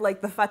outside of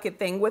like the fuck it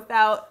thing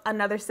without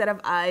another set of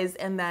eyes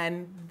and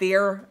then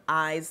their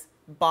eyes,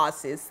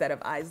 boss's set of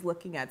eyes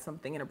looking at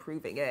something and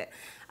approving it.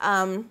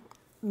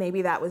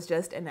 Maybe that was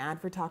just an ad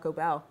for Taco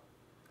Bell.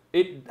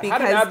 It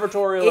had an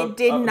advertorial. It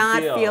did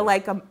not feel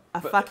like a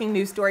fucking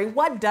news story.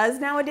 What does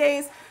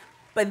nowadays?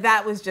 But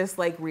that was just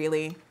like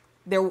really.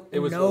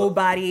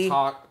 Nobody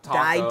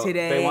died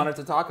today. They wanted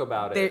to talk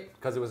about it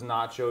because it was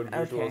not showed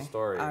usual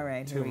story. All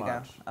right, too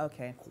much. Go.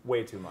 Okay.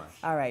 Way too much.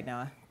 All right,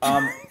 Noah.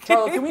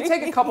 Charlo, can we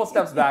take a couple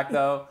steps back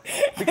though?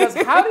 Because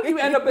how did you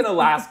end up in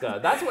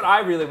Alaska? That's what I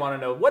really want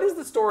to know. What is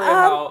the story of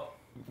how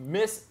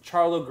Miss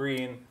Charlo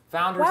Greene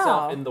found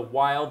herself in the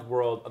wild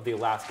world of the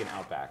Alaskan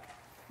outback?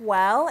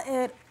 Well,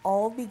 it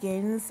all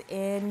begins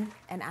in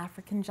an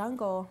African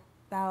jungle.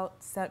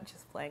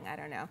 Just playing, I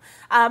don't know.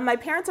 My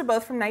parents are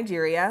both from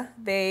Nigeria.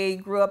 They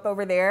grew up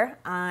over there.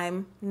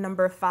 I'm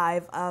number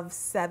 5 of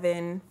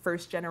 7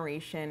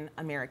 first-generation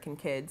American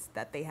kids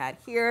that they had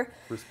here.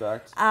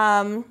 Respect.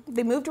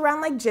 They moved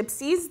around like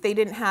gypsies. They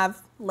didn't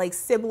have like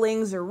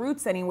siblings or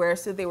roots anywhere,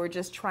 so they were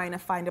just trying to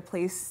find a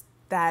place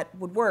that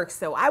would work.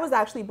 So I was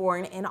actually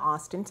born in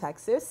Austin,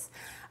 Texas.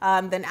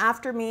 Then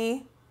after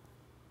me,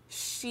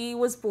 she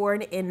was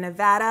born in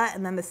Nevada,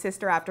 and then the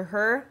sister after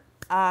her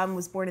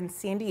was born in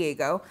San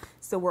Diego,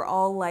 so we're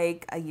all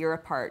like a year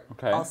apart,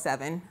 all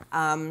 7.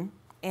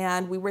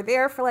 And we were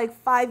there for like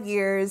 5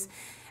 years,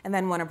 and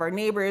then one of our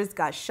neighbors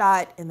got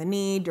shot in the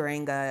knee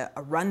during a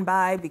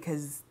run-by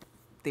because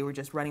they were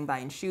just running by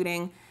and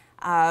shooting.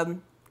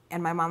 And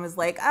my mom was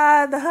like,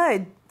 the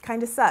hood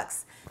kind of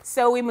sucks.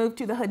 So we moved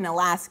to the hood in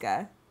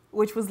Alaska,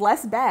 which was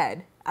less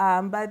bad,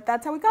 but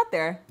that's how we got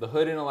there. The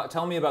hood in Alaska.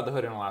 Tell me about the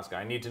hood in Alaska.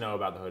 I need to know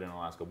about the hood in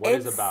Alaska. What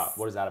is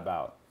that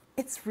about?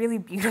 It's really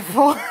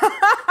beautiful.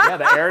 Yeah,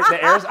 the air.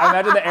 I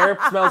imagine the air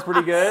smells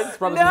pretty good. It's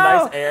probably some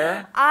nice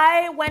air.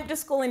 I went to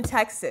school in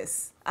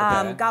Texas.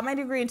 Got my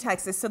degree in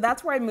Texas, so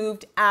that's where I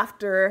moved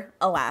after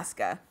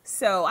Alaska.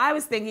 So I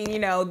was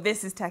thinking,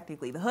 this is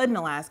technically the hood in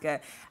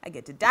Alaska. I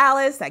get to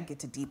Dallas, I get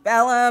to Deep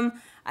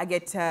Ellum, I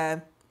get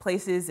to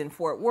places in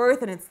Fort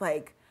Worth, and it's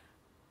like,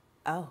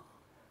 oh,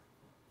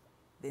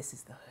 this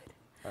is the hood.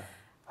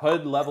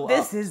 Hood level up.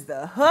 This is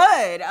the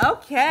hood.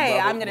 Okay,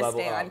 I'm going to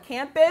stay on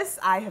campus.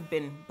 I have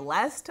been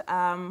blessed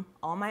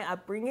all my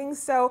upbringing.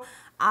 So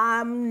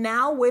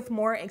now with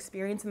more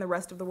experience in the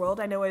rest of the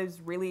world, I know I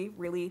was really,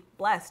 really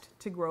blessed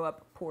to grow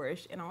up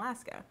poorish in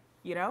Alaska,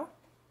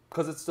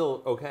 Because it's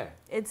still okay.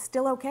 It's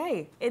still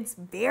okay. It's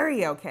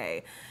very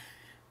okay.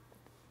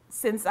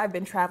 Since I've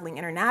been traveling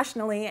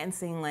internationally and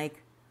seeing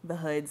like the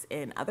hoods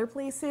in other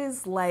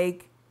places,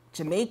 like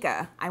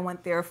Jamaica. I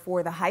went there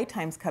for the High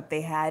Times Cup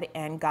they had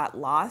and got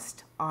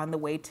lost on the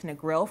way to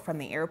Negril from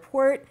the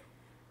airport.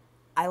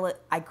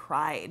 I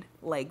cried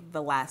like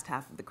the last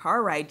half of the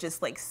car ride,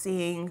 just like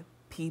seeing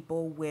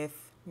people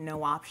with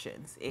no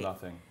options.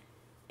 Nothing.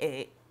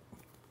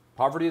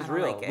 Poverty is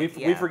real. Like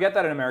we forget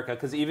that in America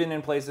because even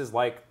in places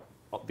like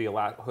the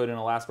hood in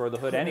Alaska or the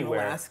hood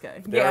anywhere,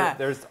 Alaska.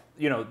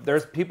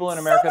 There's people in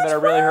America that are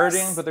really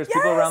hurting, but there's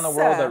people around the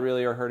world that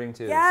really are hurting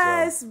too.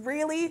 Yes, so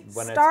really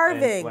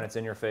starving. When it's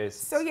in your face.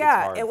 So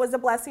yeah, it was a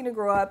blessing to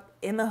grow up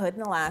in the hood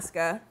in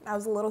Alaska. I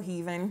was a little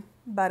heathen,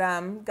 but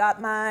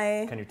got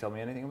my. Can you tell me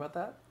anything about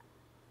that?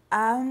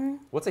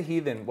 What's a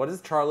heathen? What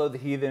is Charlo the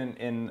heathen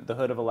in the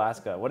hood of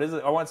Alaska? What is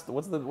it? What's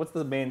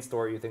the main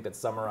story you think that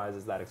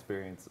summarizes that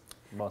experience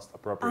most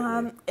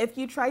appropriately? If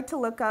you tried to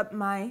look up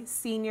my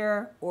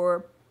senior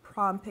or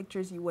prom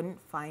pictures, you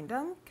wouldn't find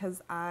them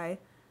because I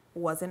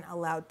wasn't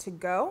allowed to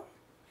go.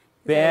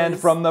 Banned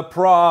from the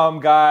prom,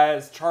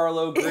 guys.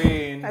 Charlo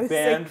Greene,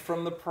 banned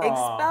from the prom.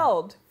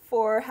 Expelled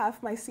for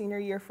half my senior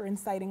year for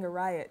inciting a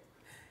riot.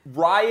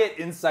 Riot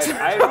inciting.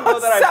 I don't know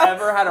that I've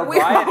ever had a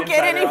riot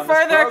inciter on this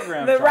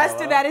program, the Charlo.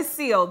 rest of that is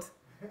sealed.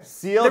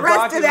 Sealed the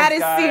rest of that is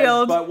guys,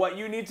 sealed. But what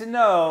you need to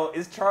know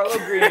is Charlo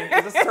Greene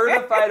is a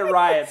certified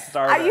riot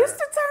starter. I used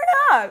to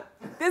turn up.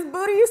 This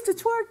booty used to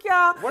twerk,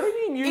 y'all. What do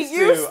you mean used to?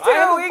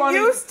 It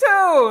used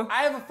to.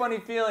 I have a funny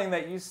feeling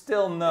that you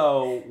still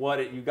know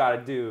what you got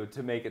to do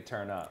to make it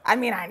turn up. I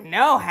mean, I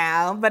know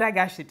how, but I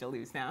got shit to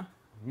lose now.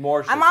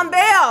 More shit. I'm on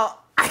bail.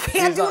 I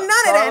can't do none of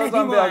that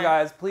anymore. On bail,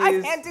 guys. Please.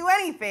 I can't do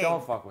anything.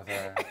 Don't fuck with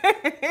her.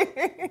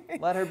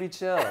 Let her be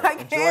chill.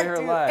 Enjoy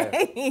her life.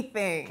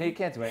 Anything. Okay, you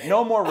can't do it.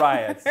 No more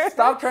riots.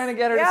 Stop trying to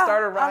get her to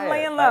start a riot. I'm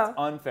laying low. That's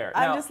unfair.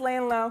 I'm just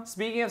laying low.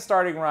 Speaking of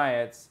starting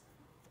riots,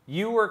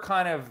 you were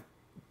kind of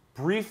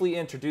briefly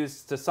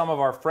introduced to some of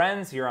our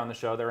friends here on the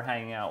show that were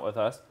hanging out with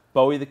us.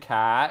 Bowie the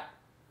cat,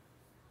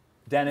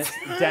 Dennis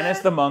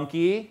the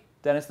monkey,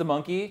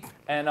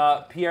 and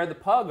Pierre the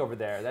pug over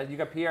there. You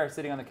got Pierre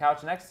sitting on the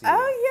couch next to you.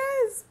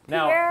 Oh yes,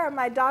 Pierre, now,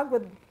 my dog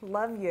would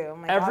love you.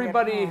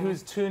 Everybody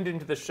who's tuned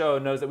into the show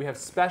knows that we have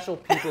special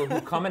people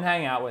who come and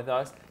hang out with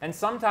us, and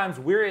sometimes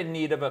we're in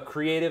need of a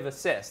creative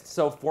assist.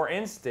 So for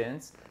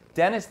instance,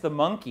 Dennis the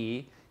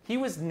monkey, he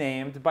was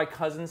named by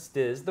Cousin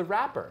Stiz the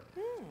rapper.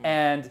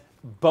 And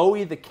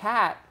Bowie the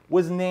cat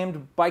was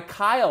named by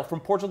Kyle from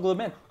Portugal the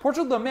Man.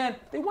 Portugal the Man,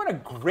 they won a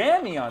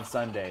Grammy on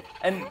Sunday.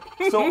 And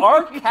so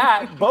our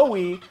cat,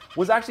 Bowie,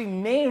 was actually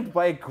named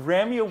by a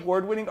Grammy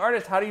award-winning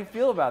artist. How do you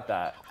feel about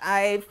that?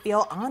 I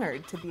feel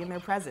honored to be in their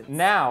presence.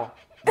 Now,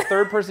 the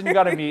third person you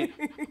gotta meet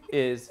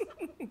is,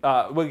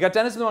 well, you got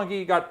Dennis the monkey,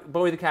 you got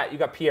Bowie the cat, you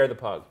got Pierre the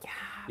pug.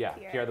 Yeah,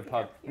 Pierre the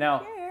pug.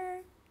 Now,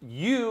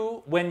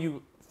 you, when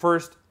you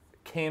first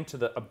came to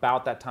the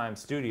About That Time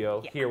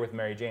studio here with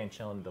Mary Jane,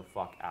 chilling the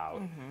fuck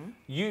out.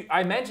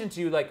 I mentioned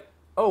to you like,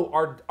 oh,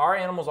 our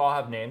animals all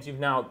have names. You've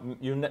met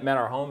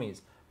our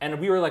homies, and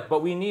we were like,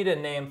 but we need a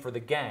name for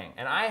the gang.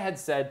 And I had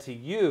said to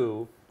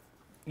you,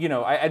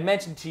 I had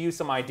mentioned to you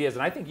some ideas,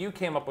 and I think you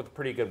came up with a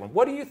pretty good one.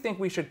 What do you think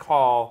we should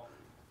call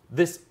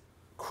this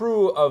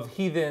crew of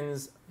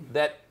heathens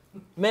that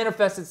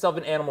manifests itself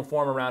in animal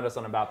form around us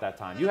on About That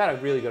Time? You had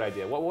a really good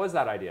idea. What was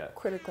that idea?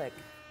 Critter clique.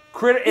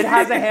 It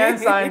has a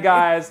hand sign,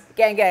 guys.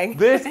 Gang, gang.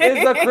 This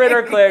is the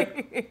critter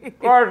clique.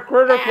 Guys,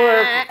 critter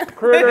clique.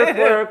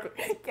 Critter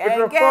clique. It's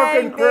a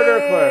fucking critter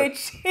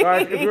clique.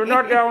 Guys, if you're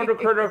not down with the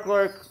critter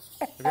clique,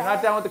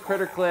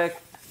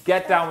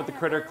 get down with the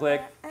critter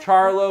clique.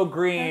 Charlo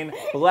Greene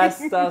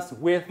blessed us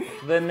with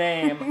the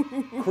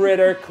name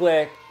Critter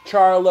Clique.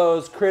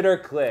 Charlo's Critter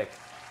Clique.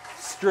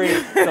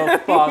 Straight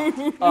the fuck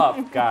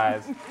up,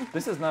 guys.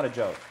 This is not a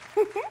joke.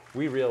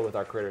 We real with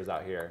our critters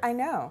out here. I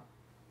know.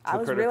 I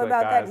was real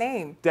about that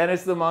name.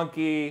 Dennis the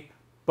monkey,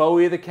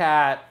 Bowie the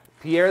cat,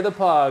 Pierre the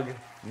pug,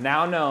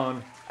 now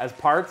known as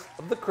parts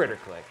of the Critter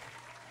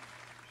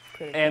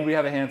Clique. And we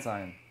have a hand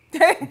sign.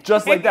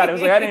 Just like that. It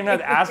was like, I didn't even have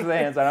to ask for the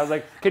hand sign. I was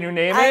like, can you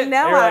name it? I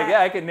know. And you're like,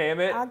 yeah, I can name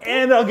it.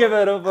 And I'll give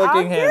it a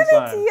fucking hand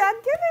sign. I'll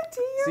give it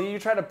to you. See, you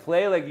try to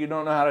play like you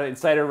don't know how to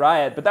incite a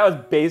riot, but that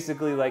was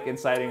basically like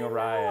inciting a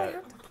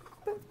riot.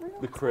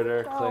 The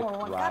Critter Clique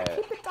riot.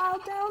 Gotta keep it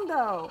dialed down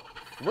though.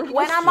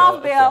 When I'm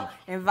off bail,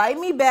 invite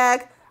me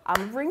back. I'm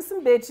gonna bring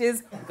some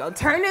bitches, go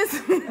turn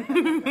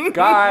this.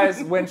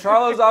 Guys, when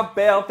Charlo's off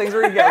bail, things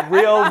are gonna get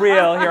real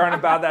here on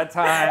About That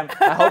Time.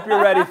 I hope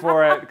you're ready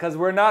for it, because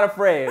we're not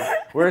afraid.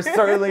 We're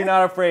certainly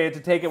not afraid to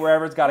take it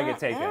wherever it's gotta get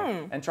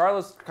taken. And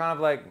Charlo's kind of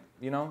like,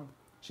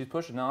 she's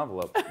pushing the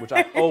envelope, which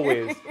I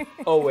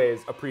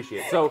always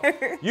appreciate. So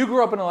you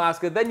grew up in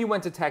Alaska, then you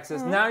went to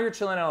Texas, now you're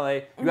chilling in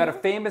LA. You had a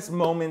famous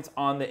moment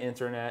on the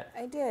internet.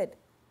 I did.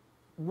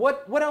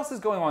 What else is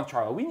going on,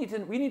 Charlo? We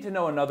need to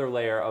know another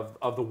layer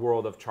of the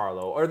world of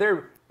Charlo. Are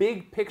there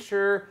big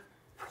picture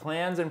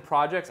plans and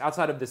projects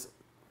outside of this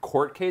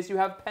court case you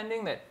have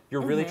pending that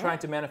you're really trying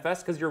to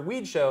manifest? Because your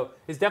weed show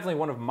is definitely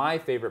one of my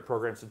favorite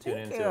programs to tune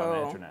into on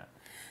the internet.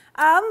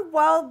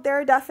 Well, there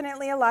are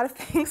definitely a lot of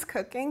things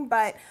cooking,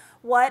 but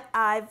what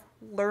I've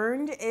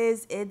learned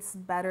is it's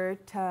better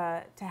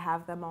to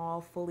have them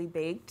all fully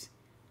baked,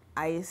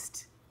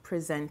 iced,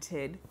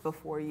 presented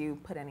before you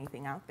put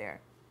anything out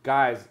there.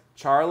 Guys,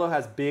 Charlo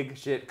has big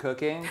shit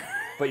cooking,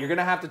 but you're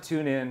gonna have to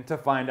tune in to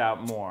find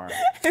out more.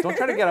 Don't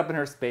try to get up in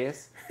her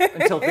space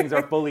until things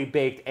are fully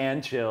baked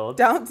and chilled.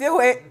 Don't do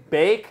it.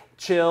 Bake,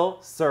 chill,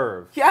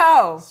 serve.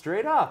 Yo.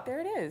 Straight up. There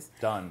it is.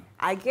 Done.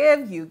 I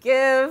give, you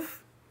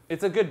give.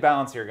 It's a good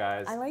balance here,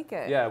 guys. I like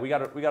it. Yeah, we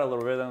got a little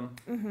rhythm.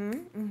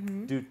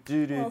 Do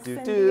do do do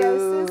do.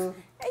 Symbiosis.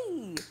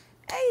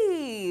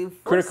 Hey.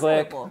 Critter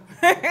clique.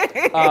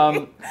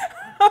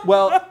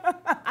 Well,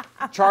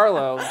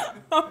 Charlo,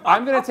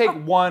 I'm going to take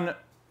one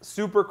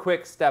super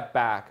quick step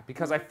back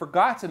because I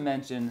forgot to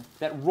mention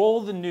that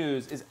Roll the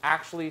News is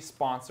actually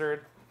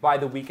sponsored by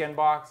the Weekend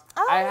Box.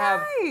 Oh, I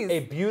have nice.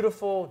 a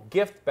beautiful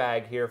gift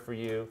bag here for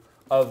you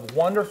of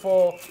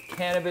wonderful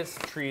cannabis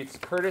treats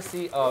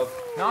courtesy of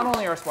not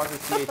only our sponsors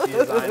THC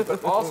Design,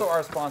 but also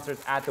our sponsors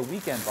at the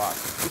Weekend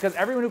Box. Because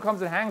everyone who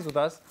comes and hangs with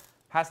us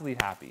has to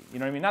leave happy. You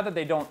know what I mean? Not that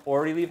they don't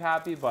already leave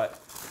happy, but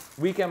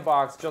Weekend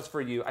Box just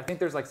for you. I think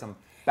there's like some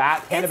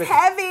cannabis. It's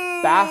heavy.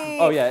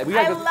 Oh yeah,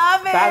 I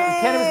love it.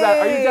 Cannabis.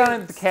 Are you down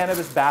in the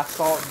cannabis bath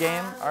salt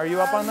game? Are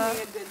you up on that?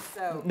 Me a good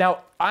So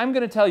now I'm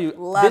going to tell you,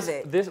 love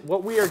this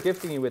what we are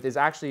gifting you with is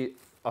actually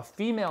a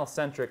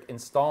female-centric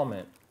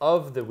installment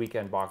of the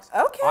weekend box.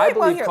 Okay, I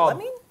believe here,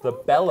 called the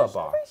Bella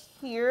box.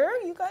 Here,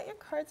 you got your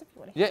cards if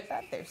you want to hit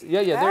that. There's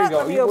there you go.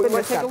 Let me open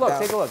this take up, a look. though.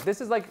 Take a look. This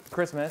is like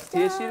Christmas.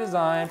 THC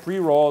Design,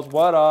 pre-rolls.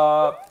 What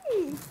up?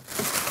 Hey.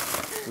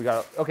 We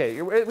got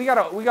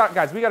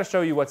guys. We got to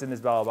show you what's in this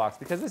Bella box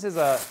because this is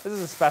a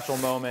special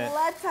moment.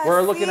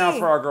 We're looking out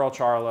for our girl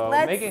Charlo,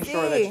 making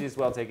sure that she's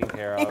well taken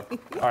care of.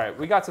 All right,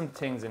 we got some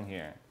things in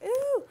here.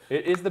 Ooh.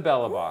 It is the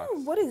Bella box.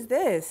 What is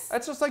this?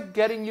 That's just like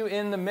getting you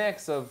in the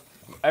mix of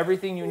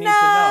everything you need to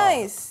know.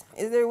 Nice.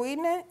 Is there weed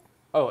in it?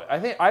 Oh,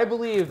 I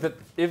believe that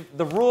if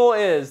the rule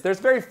is, there's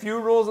very few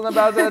rules in the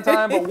Bouts at a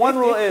time, but one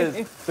rule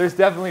is there's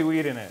definitely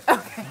weed in it.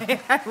 Okay,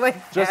 I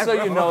like just so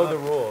you know the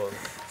rules.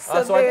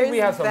 So I think we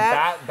have some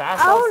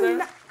bath salts there.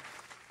 No.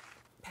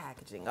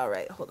 Packaging. All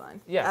right, hold on.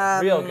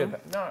 Yeah, real good.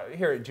 No,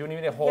 here, do you need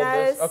me to hold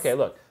this? Okay,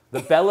 look. The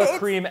Bella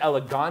Cream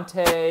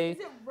Elegante. Is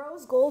it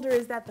rose gold or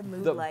is that the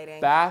mood lighting?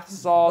 Bath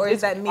salt. Or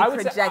is that me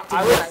projecting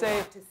I would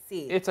say to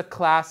see? It's a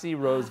classy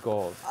rose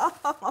gold.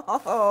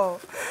 Oh,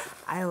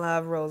 I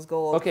love rose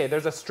gold. Okay,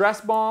 there's a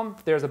stress balm,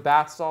 there's a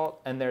bath salt,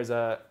 and there's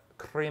a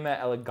Crema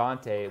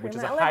Elegante, which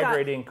is a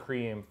hydrating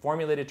cream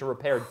formulated to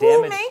repair damaged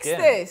skin. Who makes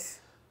this?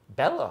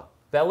 Bella.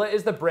 Bella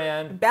is the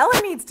brand. Bella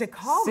needs to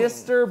call me.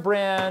 Sister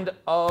brand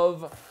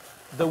of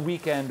the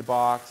weekend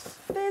box.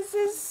 This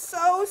is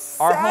so sexy.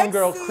 Our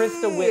homegirl,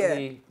 Krista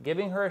Whitley,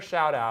 giving her a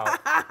shout out.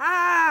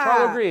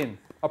 Charlo Greene,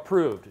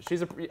 approved.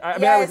 She's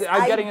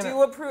I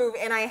do approve,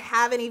 and I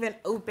haven't even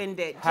opened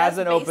it.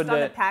 Hasn't just based opened on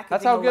it. The packaging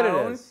That's how good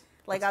alone. it is.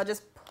 Like, I'll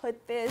just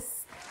put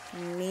this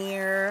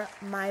near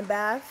my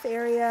bath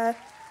area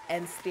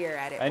and stare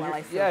at it and while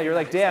I yeah, you're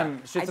like,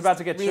 damn, shit's about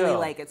to get chill. I really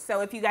like it.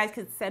 So if you guys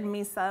could send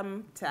me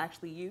some to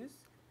actually use,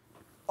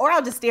 or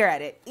I'll just stare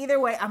at it. Either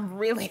way, I'm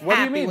really happy with it. What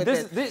do you mean?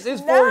 This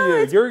is for you.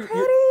 It's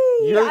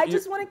pretty. I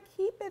just want to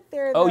keep it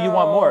there, Oh, though. you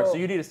want more, so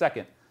you need a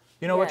second.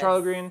 You know what,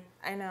 Charlo Greene?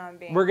 I know I'm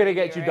being. We're gonna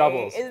get you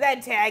doubles. Is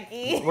that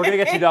tacky? We're gonna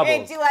get you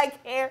doubles. Do I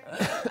care?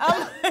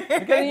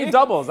 We're getting you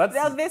doubles. That's.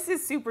 No, this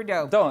is super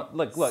dope. Don't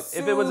look.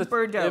 If it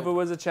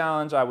was a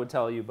challenge, I would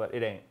tell you, but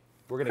it ain't.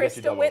 We're gonna get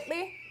you doubles. Krista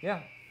Whitley.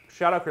 Yeah.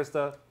 Shout out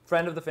Krista,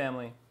 friend of the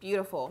family.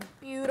 Beautiful.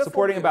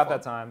 Supporting About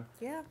That Time.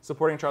 Yeah.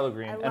 Supporting Charlo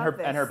Greene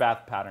and her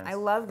bath patterns. I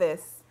love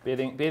this.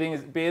 Bathing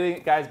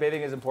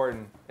is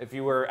important. If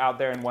you were out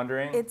there and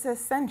wondering. It's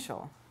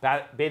essential.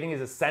 Bathing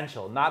is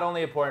essential. Not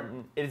only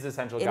important, it is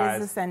essential,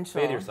 guys. It is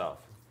essential. Bathe yourself.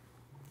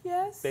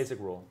 Yes. Basic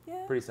rule.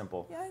 Yeah. Pretty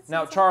simple. Yes.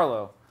 Now,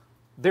 Charlo,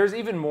 there's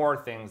even more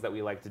things that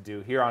we like to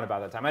do here on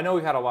About That Time. I know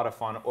we've had a lot of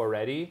fun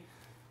already.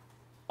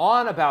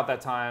 On About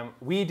That Time,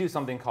 we do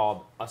something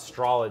called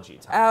astrology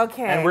time.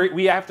 Okay. And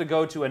we have to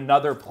go to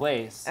another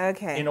place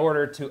in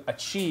order to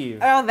achieve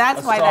Oh,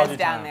 that's why that's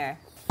down time. there.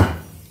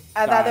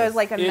 I thought there was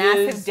like a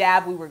massive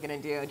dab we were going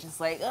to do.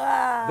 Just like,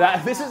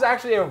 This is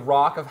actually a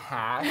rock of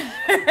hash.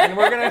 And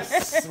we're going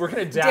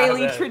to dab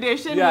Daily it.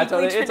 tradition, yeah,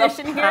 weekly totally.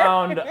 tradition It's a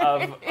pound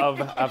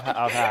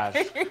of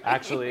hash,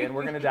 actually. And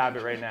we're going to dab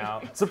it right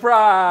now.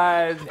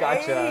 Surprise!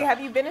 Gotcha. Hey, have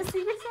you been to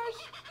Secret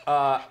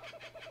Sesh?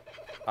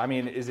 I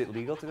mean, is it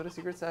legal to go to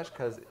Secret Sesh?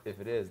 Because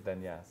if it is,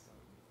 then yes.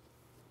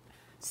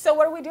 So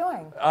what are we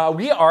doing?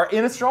 We are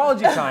in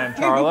astrology time,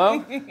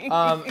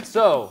 Charlo.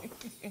 So,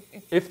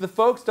 if the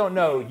folks don't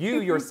know, you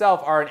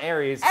yourself are an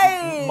Aries,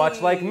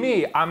 much like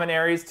me. I'm an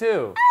Aries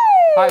too.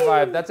 Hey. High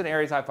five. That's an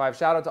Aries high five.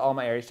 Shout out to all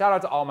my Aries. Shout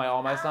out to all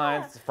my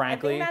signs,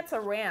 frankly. I think that's a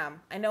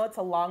ram. I know it's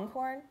a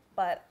longhorn,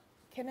 but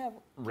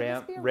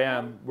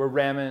ram. We're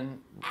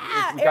ramming.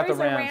 We got the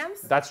rams.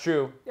 Rams. That's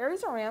true.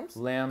 Aries are rams.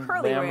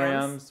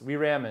 Rams. We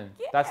ramming.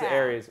 Yeah. That's the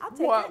Aries. I'll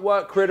take it.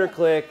 What? Critter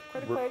clique.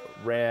 Clique.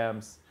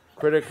 Rams.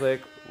 Critter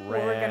clique. Rams.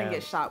 Well, we're gonna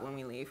get shot when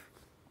we leave.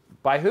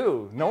 By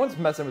who? No one's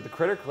messing with the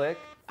critter clique.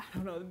 I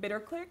don't know, the bitter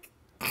clique?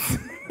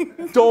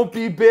 Don't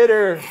be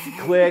bitter,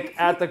 click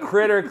at the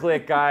critter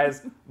click,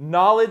 guys.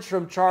 Knowledge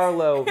from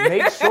Charlo.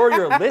 Make sure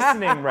you're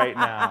listening right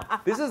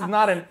now. This is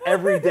not an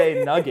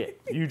everyday nugget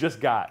you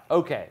just got.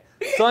 Okay.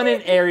 Sun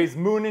in Aries,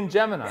 Moon in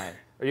Gemini.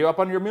 Are you up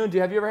on your moon?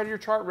 Have you ever had your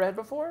chart read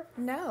before?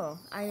 No.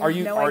 I have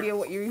no idea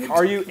what you're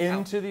Are you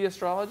into the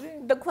astrology?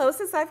 The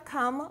closest I've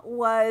come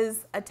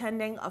was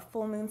attending a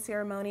full moon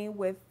ceremony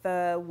with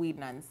the weed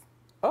nuns.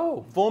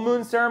 Oh, full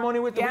moon ceremony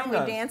with the weed nuns.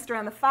 Yeah, we danced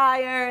around the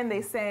fire and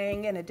they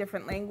sang in a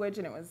different language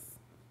and it was...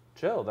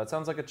 Chill. That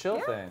sounds like a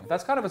chill thing.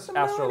 That's kind of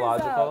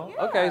astrological.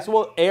 Yeah. Okay,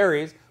 so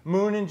Aries,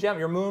 Moon in Gemini.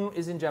 Your moon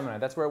is in Gemini.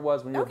 That's where it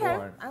was when you were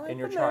born in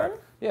your chart. Moon.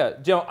 Yeah,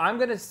 Joe, I'm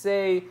going to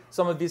say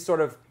some of these sort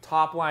of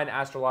top-line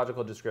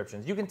astrological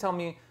descriptions. You can tell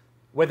me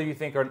whether you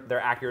think they're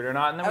accurate or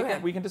not, and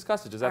then we can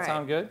discuss it. Does that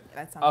sound good?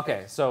 That sounds good.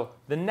 Okay, so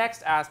the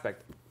next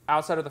aspect,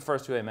 outside of the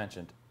first two I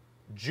mentioned,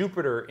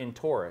 Jupiter in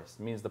Taurus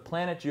means the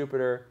planet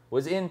Jupiter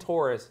was in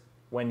Taurus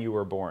when you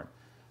were born.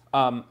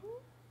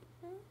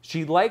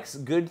 She likes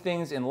good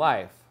things in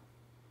life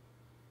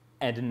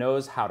and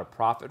knows how to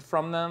profit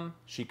from them.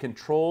 She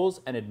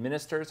controls and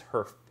administers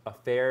her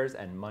affairs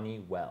and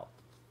money well.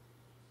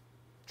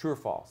 True or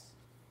false?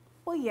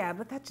 Well, yeah,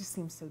 but that just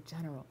seems so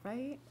general,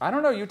 right? I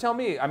don't know. You tell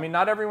me. I mean,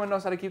 not everyone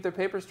knows how to keep their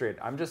paper straight.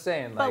 I'm just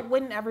saying. But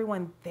wouldn't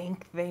everyone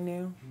think they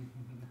knew?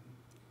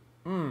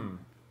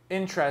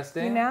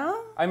 Interesting. You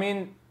know? I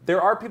mean,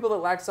 there are people that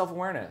lack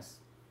self-awareness.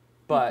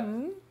 But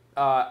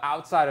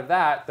outside of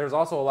that, there's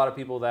also a lot of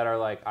people that are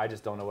like, I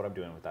just don't know what I'm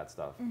doing with that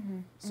stuff.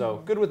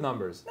 So good with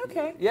numbers.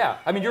 Okay. Yeah.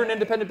 I mean, you're an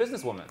independent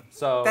businesswoman.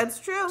 So that's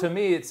true. To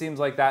me, it seems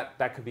like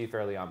that could be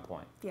fairly on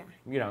point. Yeah.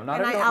 You know,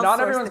 not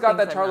everyone's got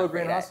that Charlo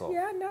Greene hustle.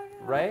 Yeah, no.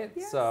 Right?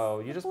 Yes.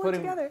 So you're just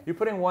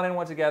putting one and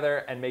one together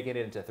and making it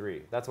into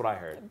three. That's what I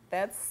heard.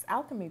 That's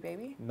alchemy,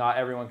 baby. Not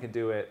everyone can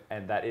do it,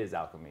 and that is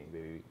alchemy,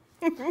 baby.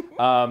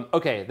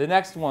 Okay, the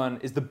next one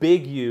is the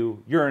big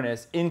U,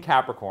 Uranus, in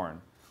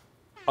Capricorn.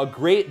 A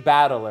great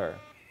battler.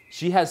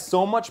 She has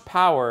so much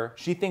power,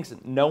 she thinks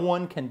no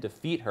one can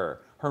defeat her.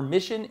 Her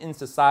mission in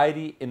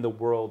society, in the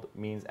world,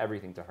 means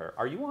everything to her.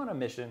 Are you on a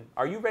mission?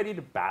 Are you ready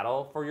to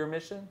battle for your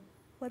mission?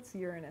 What's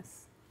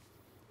Uranus?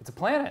 It's a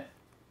planet.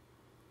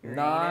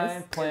 Uranus?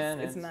 9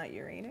 planets. It's not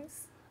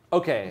Uranus.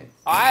 Okay,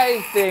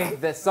 I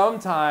think that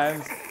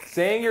sometimes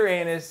saying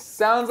Uranus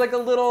sounds like a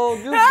little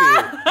goofy. You know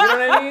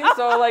what I mean?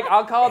 So like,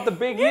 I'll call it the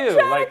big U. You're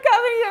trying to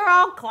come in here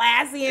all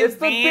classy and it's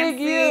fancy. The big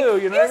U.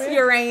 You know what I mean? It's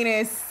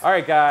Uranus. All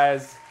right,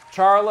 guys.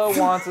 Charlo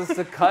wants us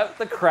to cut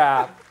the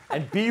crap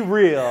and be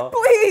real.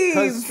 Please.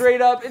 Because straight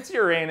up, it's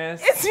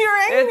Uranus. It's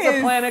Uranus. It's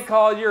a planet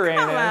called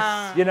Uranus. Come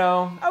on. You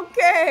know?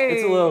 Okay.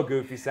 It's a little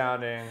goofy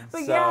sounding.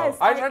 But so yes,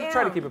 I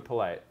try to keep it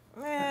polite.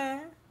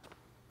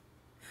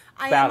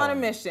 I am on a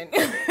mission.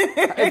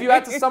 If you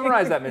had to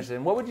summarize that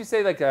mission, what would you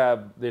say like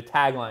the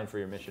tagline for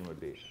your mission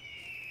would be?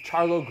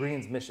 Charlo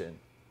Greene's mission.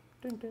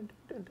 Dun, dun,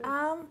 dun, dun,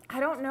 dun.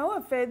 I don't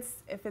know if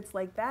it's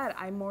like that.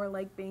 I more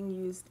like being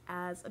used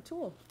as a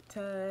tool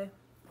to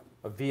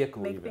a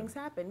vehicle make things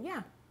happen.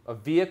 Yeah. A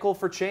vehicle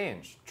for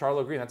change.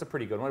 Charlo Greene, that's a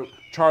pretty good one.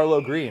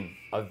 Charlo Greene,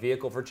 a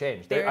vehicle for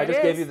change. I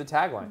just gave you the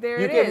tagline. There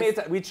you it gave is.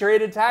 me we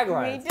traded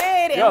taglines. We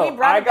did, Yo, and we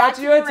brought I it back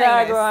got you a to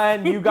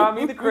tagline, you got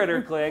me the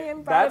critter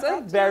click. That's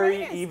a very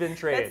Uranus. even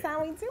trade. That's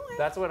how we do it.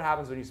 That's what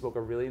happens when you smoke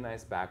a really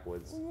nice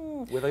Backwoods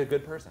with a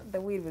good person. The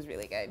weed was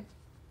really good.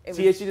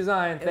 THC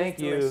Design, thank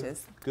you.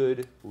 Delicious.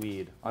 Good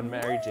weed on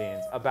Mary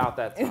Jane's. About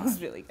that time. It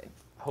was really good.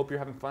 Hope you're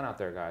having fun out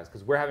there, guys,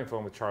 because we're having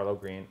fun with Charlo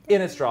Greene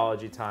in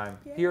astrology time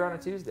here on a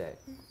Tuesday,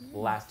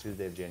 last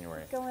Tuesday of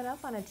January. Going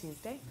up on a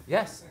Tuesday.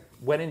 Yes.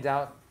 When in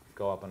doubt,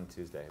 go up on a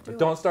Tuesday. But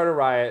don't start a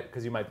riot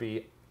because you might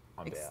be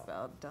on bail.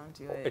 Expelled. Don't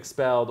do it.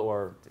 Expelled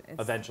or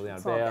eventually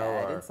on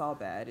bail. It's all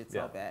bad. It's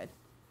all bad.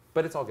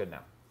 But it's all good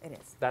now. It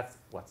is. That's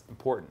what's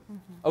important.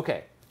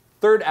 Okay.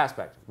 Third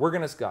aspect, we're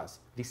going to discuss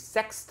the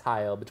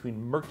sextile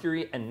between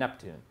Mercury and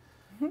Neptune.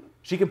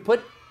 She can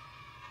put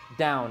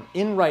down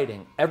in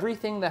writing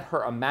everything that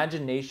her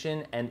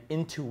imagination and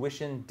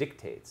intuition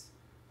dictates.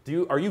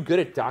 Are you good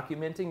at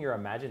documenting your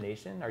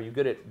imagination? Are you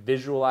good at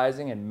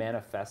visualizing and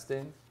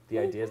manifesting the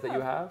ideas that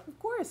you have? Of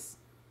course.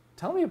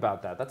 Tell me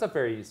about that. That's a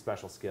very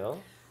special skill.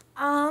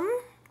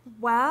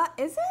 Well,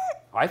 is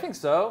it? I think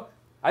so.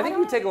 I think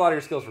you take a lot of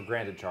your skills for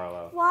granted,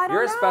 Charlo. Well, I don't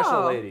You're a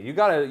special know. lady. You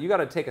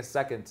gotta take a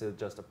second to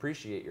just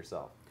appreciate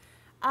yourself.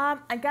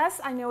 I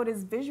guess I know it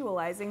is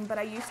visualizing, but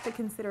I used to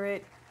consider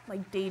it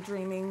like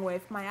daydreaming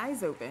with my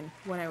eyes open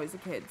when I was a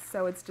kid.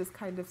 So it's just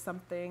kind of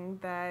something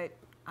that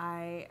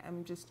I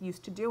am just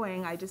used to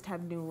doing. I just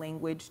have new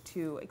language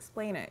to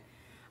explain it.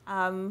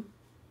 I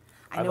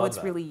know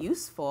it's really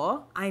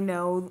useful.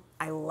 Do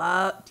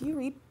you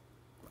read?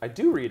 I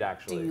do read,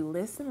 actually. Do you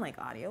listen like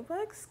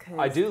audiobooks?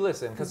 I do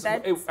listen, because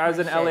as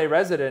an LA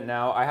resident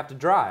now, I have to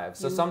drive.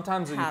 So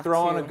sometimes you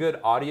throw on a good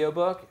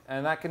audiobook,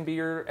 and that can be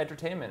your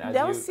entertainment as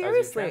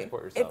you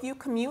transport yourself. If you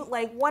commute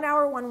like 1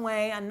 hour one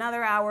way,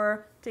 another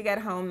hour to get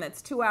home,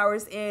 that's 2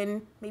 hours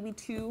in, maybe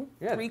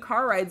 3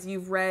 car rides,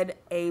 you've read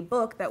a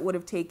book that would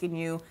have taken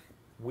you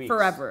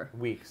forever.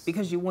 Weeks.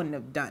 Because you wouldn't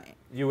have done it.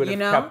 You would have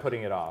kept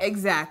putting it off.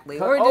 Exactly.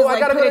 Or just I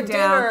gotta go to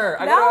dinner.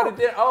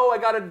 I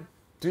gotta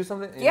do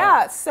something.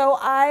 Yeah, so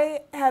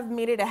I have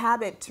made it a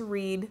habit to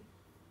read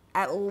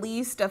at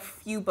least a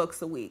few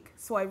books a week.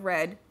 So I've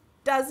read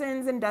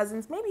dozens and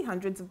dozens, maybe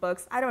hundreds of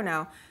books, I don't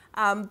know.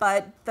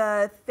 But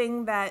the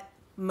thing that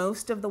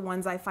most of the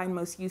ones I find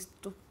most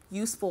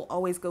useful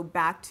always go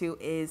back to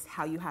is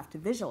how you have to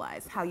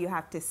visualize, how you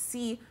have to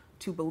see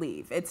to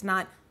believe. It's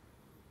not,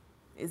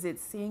 is it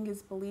seeing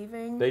is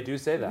believing? They do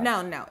say that.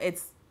 No,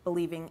 it's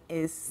believing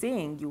is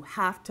seeing. You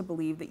have to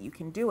believe that you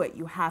can do it.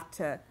 You have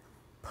to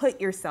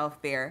put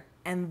yourself there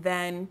and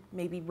then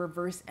maybe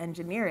reverse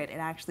engineer it and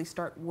actually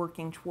start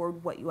working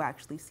toward what you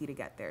actually see to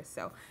get there.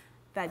 So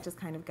that just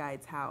kind of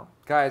guides how.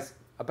 Guys,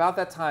 About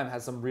That Time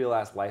has some real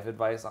ass life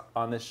advice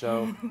on this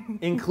show,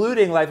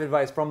 including life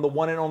advice from the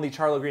one and only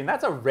Charlo Greene.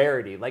 That's a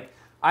rarity. Like,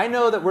 I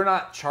know that we're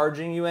not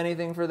charging you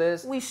anything for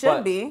this. We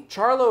should be.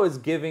 Charlo is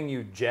giving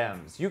you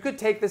gems. You could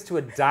take this to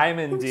a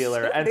diamond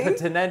dealer and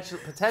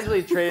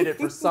potentially trade it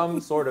for some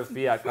sort of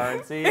fiat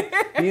currency.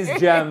 These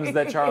gems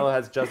that Charlo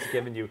has just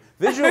given you.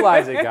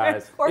 Visualize it,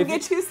 guys. Or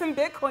get you some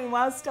Bitcoin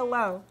while it's still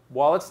low.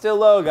 While it's still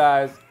low,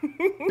 guys,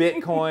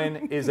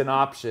 Bitcoin is an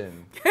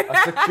option.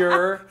 A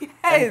secure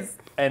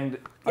and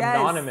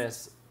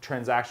anonymous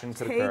transaction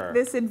could occur.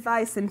 Take this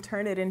advice and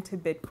turn it into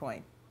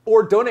Bitcoin.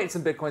 Or donate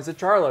some Bitcoins to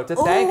Charlo to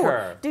thank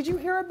her. Did you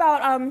hear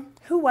about,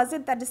 who was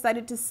it that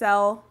decided to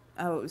sell?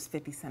 Oh, it was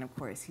 50 Cent, of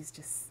course. He's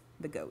just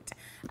the GOAT.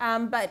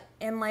 But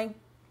in like,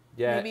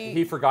 maybe,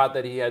 he forgot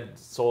that he had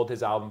sold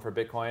his album for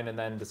Bitcoin and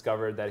then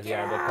discovered that he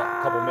had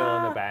a couple mil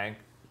in the bank.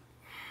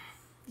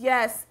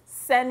 Yes,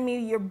 send me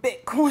your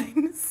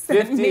Bitcoin.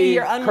 Send me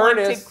your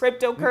unwanted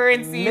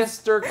cryptocurrencies.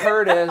 Mr.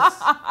 Curtis.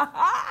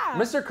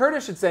 Mr.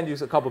 Curtis should send you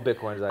a couple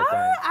Bitcoins, I think.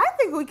 I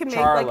think we can make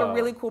like a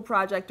really cool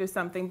project or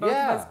something. Both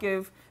of us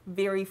give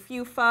very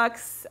few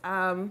fucks.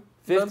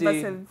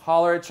 50,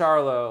 holler at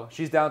Charlo.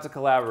 She's down to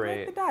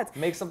collaborate.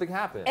 Make something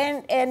happen.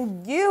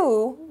 And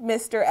you,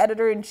 Mr.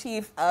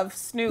 Editor-in-Chief of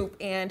Snoop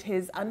and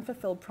his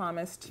unfulfilled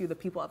promise to the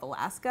people of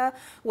Alaska,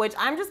 which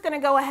I'm just going to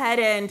go ahead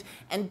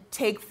and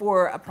take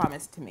for a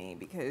promise to me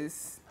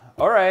because...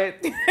 All right.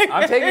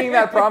 I'm taking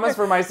that promise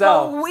for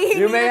myself.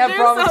 You may have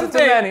promised it to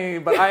many,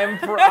 but I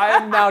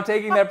am now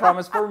taking that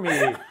promise for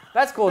me.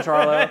 That's cool,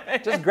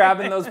 Charlo. Just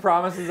grabbing those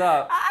promises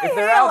up. If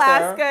they're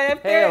out there,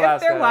 if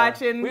they're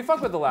watching, we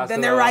fuck with Alaska. Then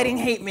they're writing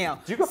hate mail.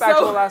 Did you go back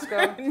to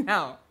Alaska?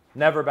 No.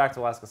 Never back to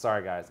Alaska.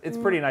 Sorry, guys. It's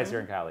pretty nice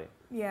here in Cali.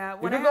 Yeah,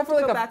 when I have to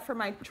go back for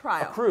my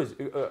trial. A cruise.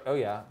 Oh,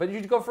 yeah. But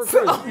you go for a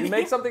cruise. You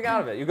make something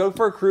out of it. You go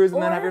for a cruise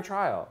and then have your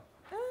trial.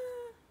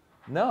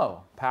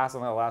 No. Pass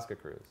on the Alaska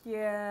cruise.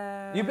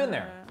 Yeah. You've been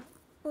there.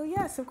 Well,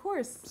 yes, of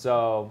course.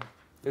 So...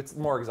 it's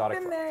more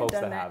exotic for folks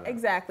that have it.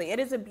 Exactly. It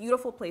is a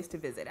beautiful place to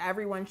visit.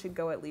 Everyone should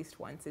go at least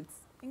once. It's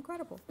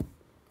incredible.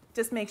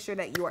 Just make sure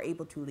that you are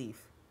able to leave.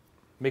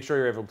 Make sure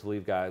you're able to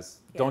leave, guys.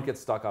 Yeah. Don't get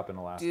stuck up in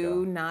Alaska.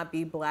 Do not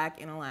be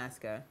black in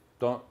Alaska.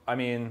 Don't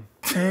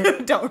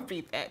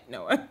repeat that,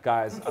 Noah.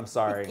 Guys, I'm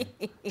sorry.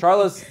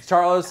 Charlo's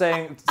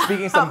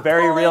speaking some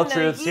very real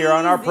truths here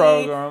on our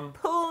program.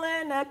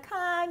 Pulling a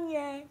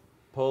Kanye.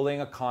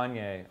 Pulling a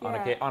Kanye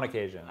on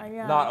occasion.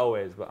 Not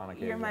always, but on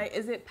occasion.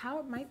 Is it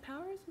Mike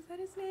Powers? Is that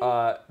his name?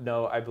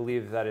 No, I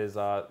believe that is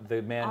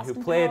the man who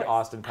played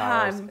Austin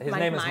Powers. His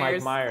name is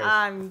Mike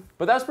Myers.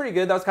 But that was pretty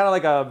good. That was kind of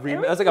like a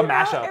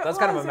mashup. That's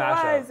kind of a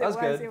mashup. That was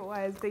good. It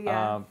was, but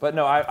yeah. But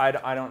no,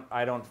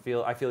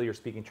 I feel you're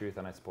speaking truth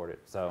and I support it.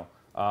 So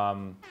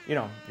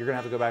you're gonna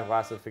have to go back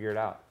last to figure it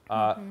out.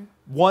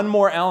 One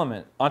more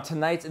element on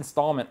tonight's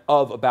installment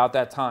of About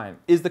That Time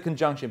is the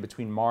conjunction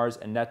between Mars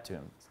and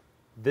Neptune.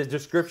 The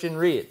description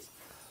reads,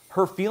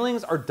 her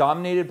feelings are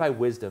dominated by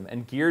wisdom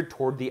and geared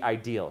toward the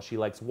ideal. She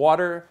likes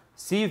water,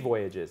 sea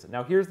voyages.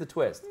 Now here's the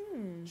twist.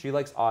 She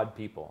likes odd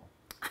people.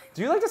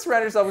 Do you like to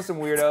surround yourself with some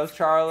weirdos,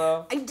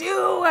 Charlo? I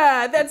do.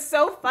 That's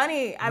so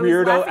funny. I was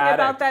laughing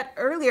about that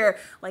earlier.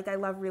 Like, I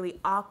love really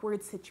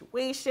awkward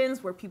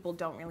situations where people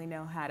don't really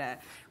know how to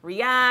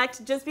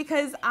react. Just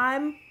because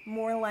I'm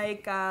more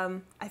like,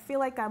 I feel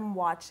like I'm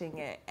watching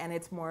it and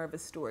it's more of a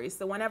story.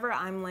 So whenever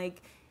I'm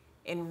like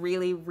in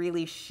really,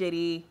 really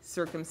shitty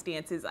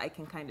circumstances, I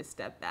can kind of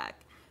step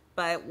back.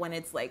 But when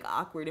it's like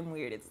awkward and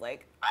weird, it's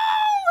like, oh,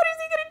 what is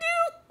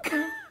he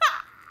gonna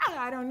do?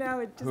 I don't know.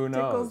 It just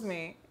tickles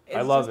me.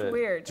 I love it.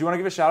 Weird. Do you want to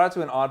give a shout out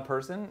to an odd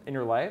person in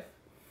your life?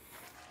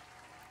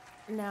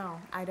 No,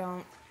 I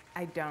don't.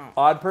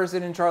 Odd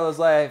person in Charlo's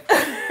life.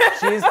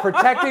 She's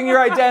protecting your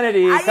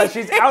identity because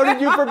she's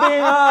outed you for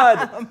being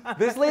odd.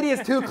 This lady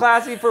is too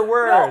classy for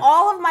words. No,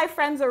 all of my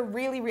friends are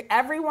really,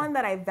 everyone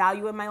that I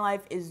value in my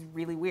life is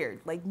really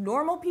weird. Like,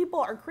 normal people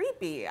are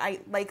creepy. I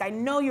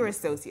know you're a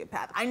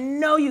sociopath. I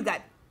know you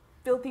got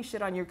filthy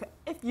shit on your,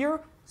 if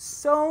you're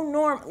so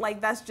normal,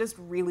 like, that's just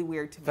really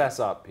weird to me. Fess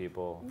up,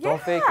 people. Yeah,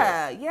 don't fake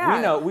it. Yeah.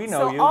 We know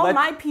so you. All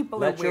my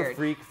people are weird. Let your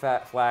freak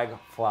flag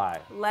fly.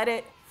 Let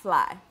it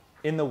fly.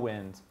 In the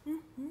wind.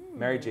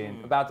 Mary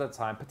Jane, about that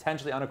time,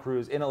 potentially on a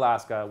cruise in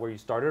Alaska where you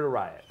started a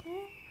riot.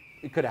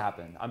 It could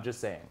happen. I'm just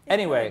saying.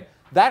 Anyway,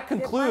 that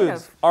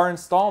concludes our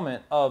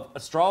installment of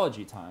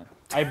Astrology Time.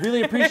 I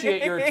really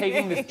appreciate your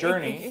taking this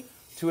journey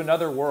to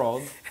another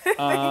world.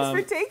 Thanks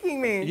for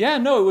taking me. Yeah,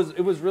 no,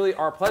 it was really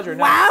our pleasure.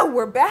 Wow,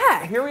 we're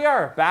back. Here we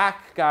are,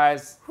 back,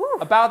 guys. Whew.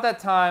 About that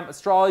time,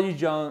 Astrology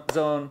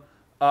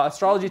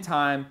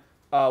Time.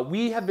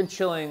 We have been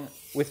chilling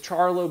with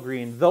Charlo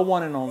Greene, the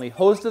one and only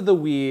host of The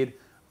Weed,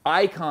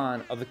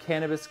 icon of the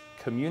cannabis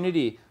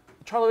community.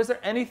 Charlo, is there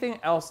anything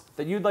else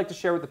that you'd like to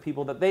share with the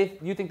people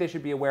that you think they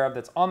should be aware of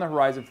that's on the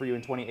horizon for you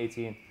in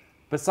 2018,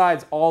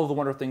 besides all of the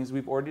wonderful things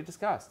we've already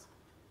discussed?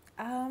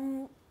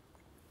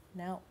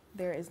 No,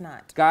 there is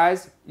not.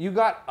 Guys, you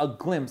got a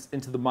glimpse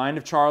into the mind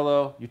of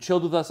Charlo. You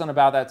chilled with us on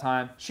About That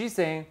Time. She's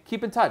saying,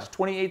 keep in touch,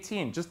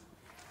 2018. Just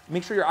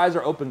make sure your eyes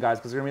are open, guys,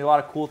 because there's going to be a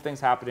lot of cool things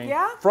happening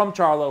from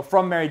Charlo,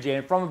 from Mary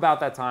Jane, from About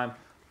That Time,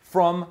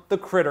 from the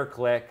Critter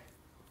Clique.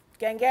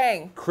 Gang,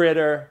 gang.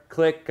 Critter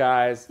Clique,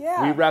 guys.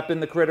 Yeah. We repping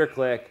the Critter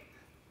Clique.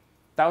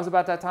 That was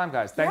About That Time,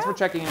 guys. Thanks for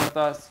checking in with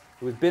us.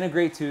 It's been a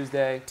great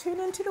Tuesday. Tune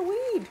into the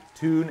weed.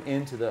 Tune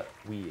into the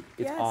weed.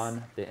 It's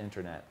on the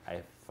internet. I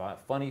have a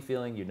funny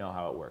feeling you know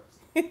how it works.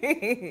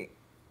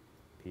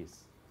 Peace.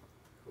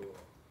 Cool.